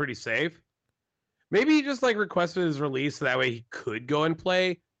probably pretty safe. Maybe he just like requested his release so that way he could go and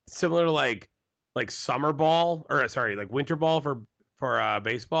play, similar to like summer ball or sorry, like winter ball for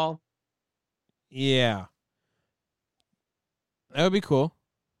baseball. Yeah, that would be cool.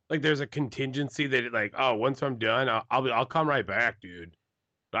 Like there's a contingency that like, oh, once I'm done, I'll come right back, dude.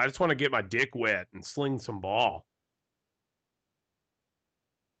 I just want to get my dick wet and sling some ball.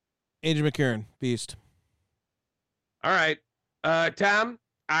 A.J. McCarron, beast. All right, Tom,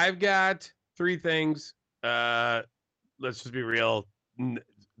 I've got 3 things. Let's just be real.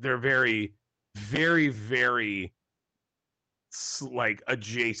 They're very, very, very like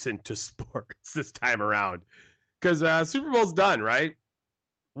adjacent to sports this time around because Super Bowl's done, right?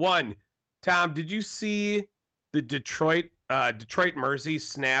 1, Tom, did you see the Detroit Mercy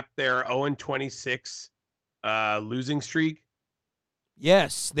snap their 0-26 losing streak?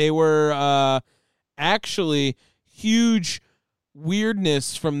 Yes, they were actually huge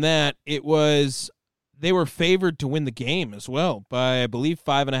weirdness from that. It was they were favored to win the game as well by I believe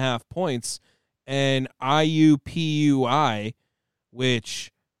 5.5 points, and IUPUI,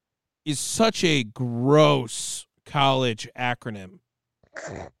 which is such a gross college acronym,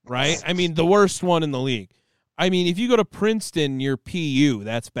 right? I mean, the worst one in the league. I mean, if you go to Princeton, you're PU,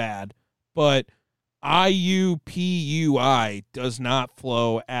 that's bad. But IUPUI does not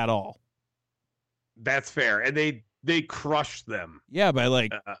flow at all. That's fair. And they crushed them. Yeah, by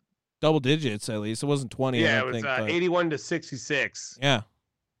like double digits at least. It wasn't 20. Yeah, I don't it was think, 81-66. Yeah.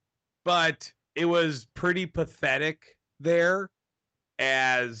 But it was pretty pathetic there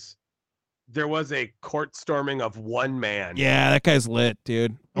as there was a court storming of one man. Yeah, that guy's lit,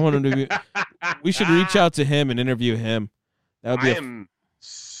 dude. I want him to be. We should reach out to him and interview him. That would be. I am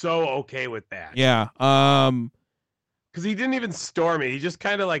so okay with that. Yeah. Because he didn't even storm it. He just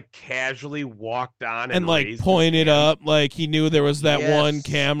kind of like casually walked on and like pointed up, like he knew there was that one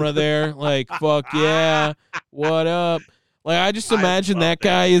camera there. Like, fuck yeah, what up? Like, I just imagine that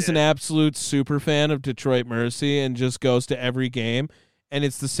guy is an absolute super fan of Detroit Mercy and just goes to every game. And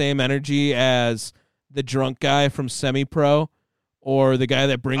it's the same energy as the drunk guy from Semi-Pro or the guy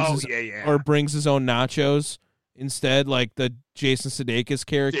that brings brings his own nachos instead, like the Jason Sudeikis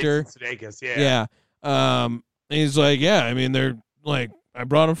character. Jason Sudeikis, yeah. Yeah. And he's like, yeah, I mean, they're like, I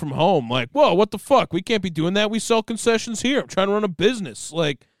brought him from home. Like, whoa, what the fuck? We can't be doing that. We sell concessions here. I'm trying to run a business.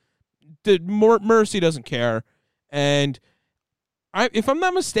 Like, Mercy doesn't care. And if I'm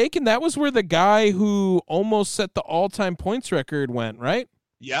not mistaken, that was where the guy who almost set the all-time points record went, right?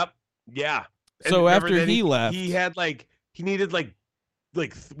 Yep. Yeah. So after he left, he had he needed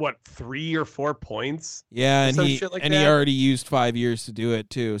what 3 or 4 points. Yeah, and he already used 5 years to do it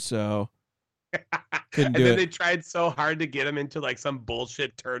too. So couldn't do it. And then they tried so hard to get him into like some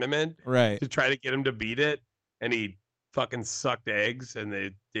bullshit tournament, right? To try to get him to beat it, and he fucking sucked eggs and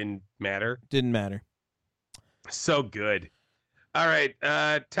they didn't matter. Didn't matter. So good. All right,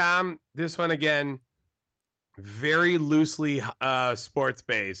 Tom, this one again, very loosely sports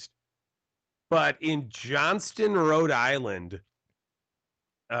based, but in Johnston, Rhode Island,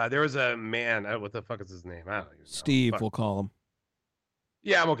 there was a man. What the fuck is his name? I don't even know. Steve, we'll call him.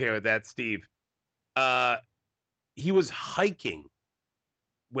 Yeah, I'm okay with that, Steve. He was hiking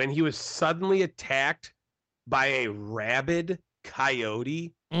when he was suddenly attacked by a rabid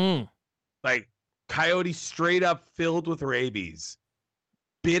coyote. Like, coyote straight up filled with rabies.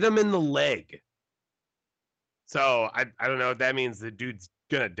 Bit him in the leg. So I don't know if that means the dude's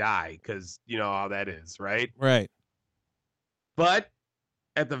gonna die, because you know how that is, right? Right. But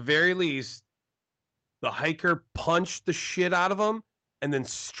at the very least, the hiker punched the shit out of him and then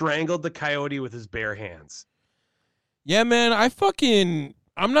strangled the coyote with his bare hands. Yeah, man,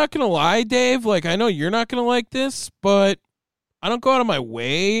 I'm not going to lie, Dave. Like, I know you're not going to like this, but I don't go out of my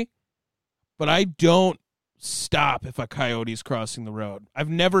way, but I don't stop if a coyote's crossing the road. I've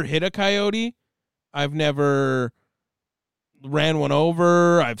never hit a coyote. I've never ran one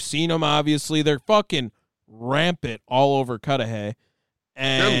over. I've seen them, obviously. They're fucking rampant all over Cudahy.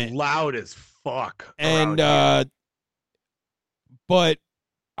 And they're loud as fuck. And, but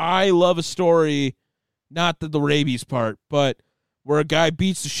I love a story, not the rabies part, but where a guy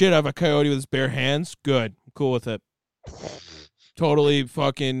beats the shit out of a coyote with his bare hands. Good. I'm cool with it. Totally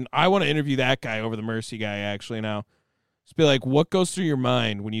fucking, I want to interview that guy over the Mercy guy actually now. Just be like, what goes through your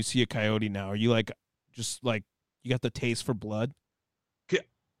mind when you see a coyote now? Are you like, just like, you got the taste for blood?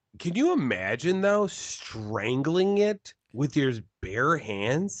 Can you imagine, though, strangling it with your bare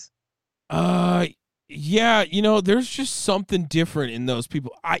hands? Yeah, you know, there's just something different in those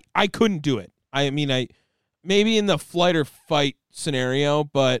people. I couldn't do it. I mean, maybe in the flight or fight scenario,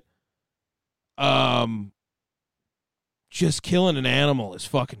 but just killing an animal is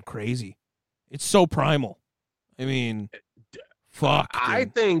fucking crazy. It's so primal. I mean, fuck. I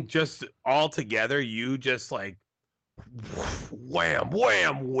think just altogether, you just like wham,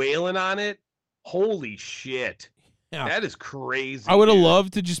 wham, wailing on it. Holy shit. Yeah. That is crazy. I would have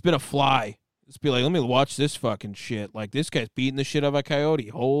loved to just been a fly. Just be like, let me watch this fucking shit. Like, this guy's beating the shit out of a coyote.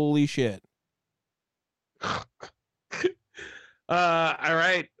 Holy shit. All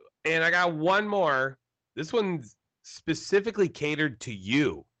right. And I got one more. This one's specifically catered to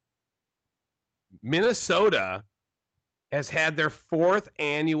you. Minnesota has had their 4th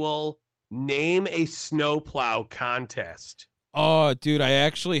annual Name a Snowplow contest. Oh, dude, I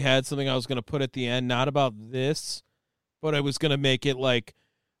actually had something I was going to put at the end, not about this, but I was going to make it like,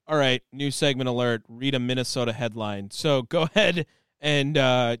 all right, new segment alert, read a Minnesota headline. So go ahead and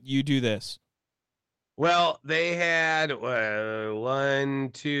you do this. Well, they had 1,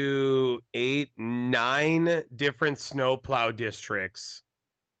 2, 8, 9 different snowplow districts.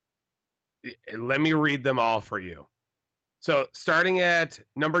 Let me read them all for you. So starting at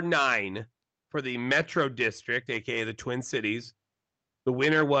number 9 for the Metro District, aka the Twin Cities, the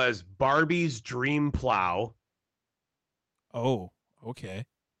winner was Barbie's Dream Plow. Oh, okay.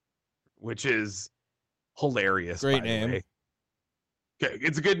 Which is hilarious. Great by name. The way.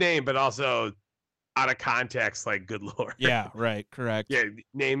 It's a good name, but also out of context, like, good Lord. Yeah, right. Correct. Yeah,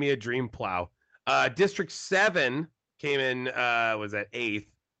 name me a dream plow. District 7 came in, was at 8th,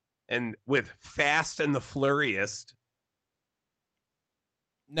 and with Fast and the Flurriest.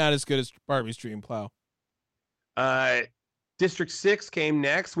 Not as good as Barbie's Dream Plow. District 6 came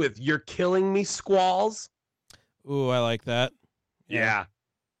next with You're Killing Me Squalls. Ooh, I like that. Yeah.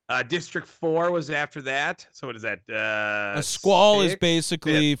 District 4 was after that. So what is that? A squall 6? Is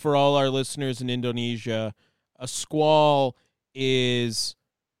basically, for all our listeners in Indonesia, a squall is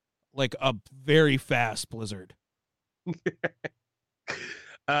like a very fast blizzard.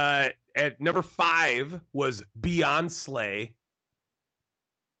 At number 5 was Beyond Slay.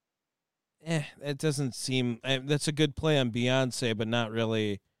 It doesn't seem... that's a good play on Beyonce, but not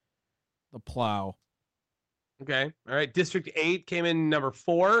really the plow. Okay. All right. District 8 came in number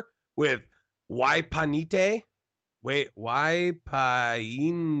 4 with Waipanite. Waipainte.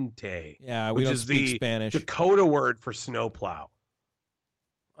 Yeah, we don't speak Spanish. Dakota word for snowplow.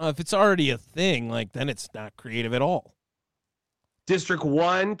 If it's already a thing, like, then it's not creative at all. District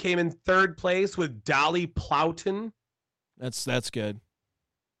 1 came in 3rd place with Dolly Plowton. That's good.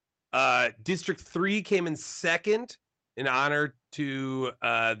 District 3 came in 2nd in honor to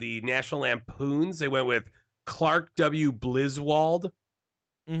the National Lampoons. They went with Clark W. Bliswald.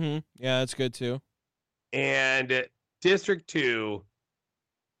 Mm-hmm. Yeah, that's good too. And District 2,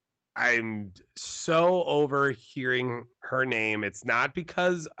 I'm so over hearing her name. It's not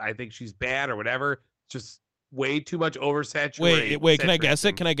because I think she's bad or whatever. It's just way too much oversaturation. Wait, can I guess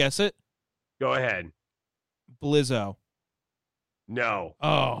it? Go ahead. Blizzo. No.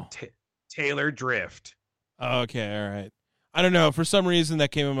 Oh. Taylor Drift. Okay, all right. I don't know. For some reason,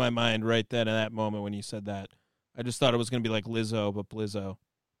 that came in my mind right then in that moment when you said that. I just thought it was going to be like Lizzo, but Blizzo.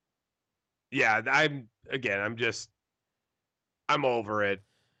 Yeah, I'm over it,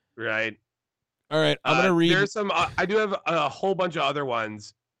 right? All right, I'm going to read. There's some, I do have a whole bunch of other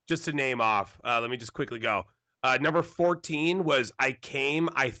ones just to name off. Let me just quickly go. Number 14 was I Came,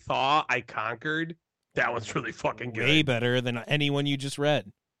 I Thaw, I Conquered. That one's really fucking good. Way better than anyone you just read.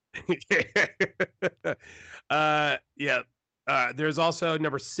 There's also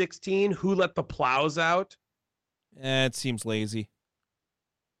number 16, Who Let the Plows Out? It seems lazy.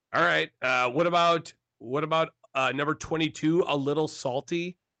 All right. What about number 22, A Little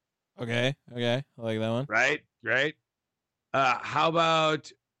Salty? Okay. I like that one. Right. How about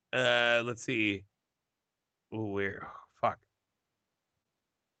let's see.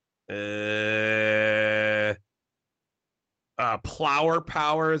 Plower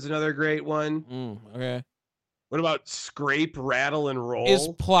Power is another great one. Okay. What about Scrape, Rattle, and Roll? Is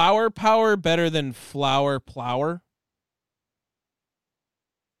Plower Power better than Flower Plower?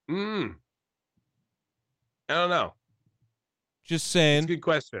 I don't know. Just saying. That's a good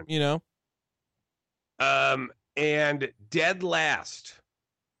question. You know. And Dead Last,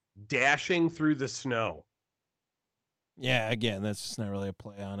 Dashing Through the Snow. Yeah, again, that's just not really a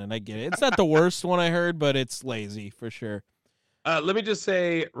play on it. I get it. It's not the worst one I heard, but it's lazy for sure. Let me just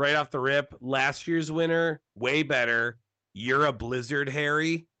say right off the rip, last year's winner, way better. You're a Blizzard,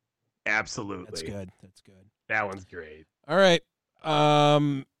 Harry. Absolutely. That's good. That one's great. All right.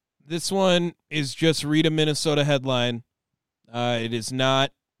 This one is just read a Minnesota headline. It is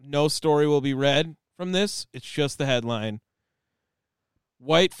not, no story will be read from this. It's just the headline.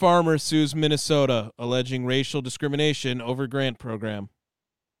 White farmer sues Minnesota, alleging racial discrimination over grant program.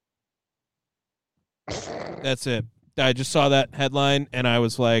 That's it. I just saw that headline, and I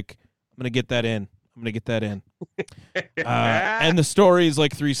was like, I'm going to get that in. And the story is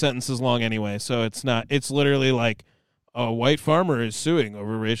like 3 sentences long anyway, so it's literally like, a white farmer is suing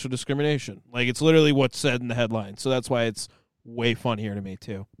over racial discrimination. Like, it's literally what's said in the headline, so that's why it's way funnier to me,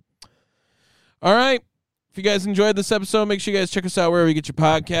 too. All right. If you guys enjoyed this episode, make sure you guys check us out wherever you get your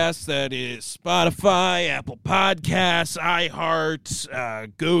podcasts. That is Spotify, Apple Podcasts,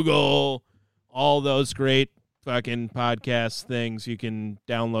 iHeart, Google, all those great fucking podcast things. You can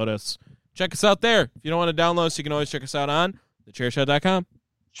download us. Check us out there. If you don't want to download us, you can always check us out on thechairshot.com.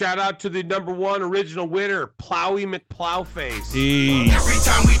 Shout out to the number 1 original winner, Plowy McPlowface. Peace. Every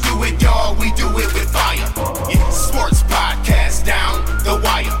time we do it, y'all, we do it with fire. Yeah, sports podcast down the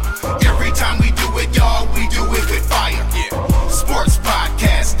wire. Every time we do it, y'all, we do it with fire. Yeah, sports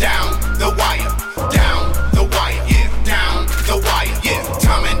podcast down the wire. Down the wire. Yeah, down the wire. Yeah,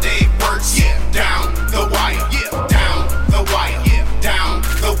 Tom and Dave works. Yeah, down the wire. Yeah, down the wire. Yeah, down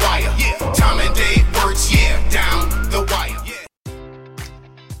the wire. Yeah, Tom and Dave works. Yeah, down the wire.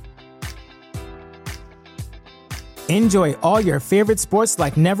 Enjoy all your favorite sports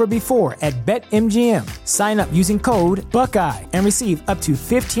like never before at BetMGM. Sign up using code Buckeye and receive up to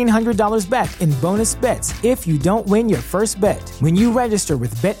 $1,500 back in bonus bets if you don't win your first bet. When you register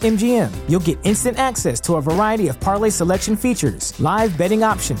with BetMGM, you'll get instant access to a variety of parlay selection features, live betting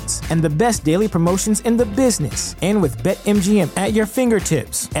options, and the best daily promotions in the business. And with BetMGM at your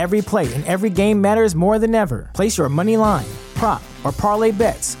fingertips, every play and every game matters more than ever. Place your money line, prop, or parlay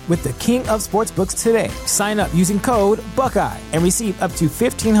bets with the king of sportsbooks today. Sign up using code Buckeye and receive up to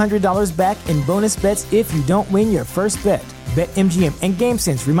 $1,500 back in bonus bets if you don't win your first bet. BetMGM and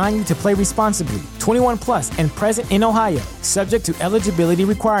GameSense remind you to play responsibly. 21 plus and present in Ohio, subject to eligibility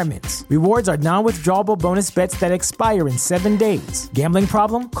requirements. Rewards are non-withdrawable bonus bets that expire in 7 days. Gambling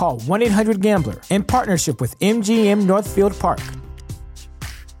problem? Call 1-800-GAMBLER. In partnership with MGM Northfield Park.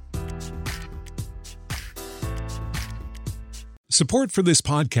 Support for this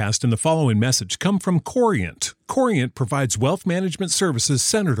podcast and the following message come from Corient. Corient provides wealth management services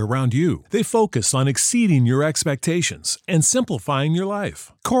centered around you. They focus on exceeding your expectations and simplifying your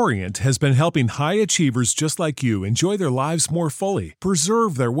life. Corient has been helping high achievers just like you enjoy their lives more fully,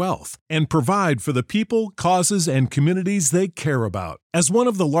 preserve their wealth, and provide for the people, causes, and communities they care about. As one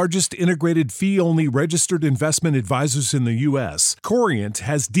of the largest integrated fee-only registered investment advisors in the U.S., Corient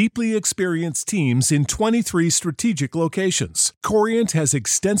has deeply experienced teams in 23 strategic locations. Corient has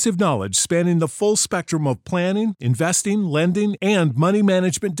extensive knowledge spanning the full spectrum of planning, planning, investing, lending, and money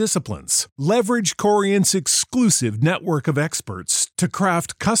management disciplines. Leverage Corient's exclusive network of experts to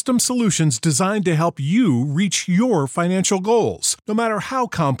craft custom solutions designed to help you reach your financial goals, no matter how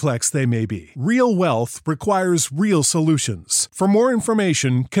complex they may be. Real wealth requires real solutions. For more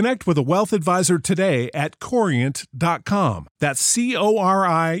information, connect with a wealth advisor today at Corient.com. That's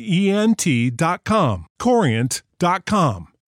Corient.com. Corient.com.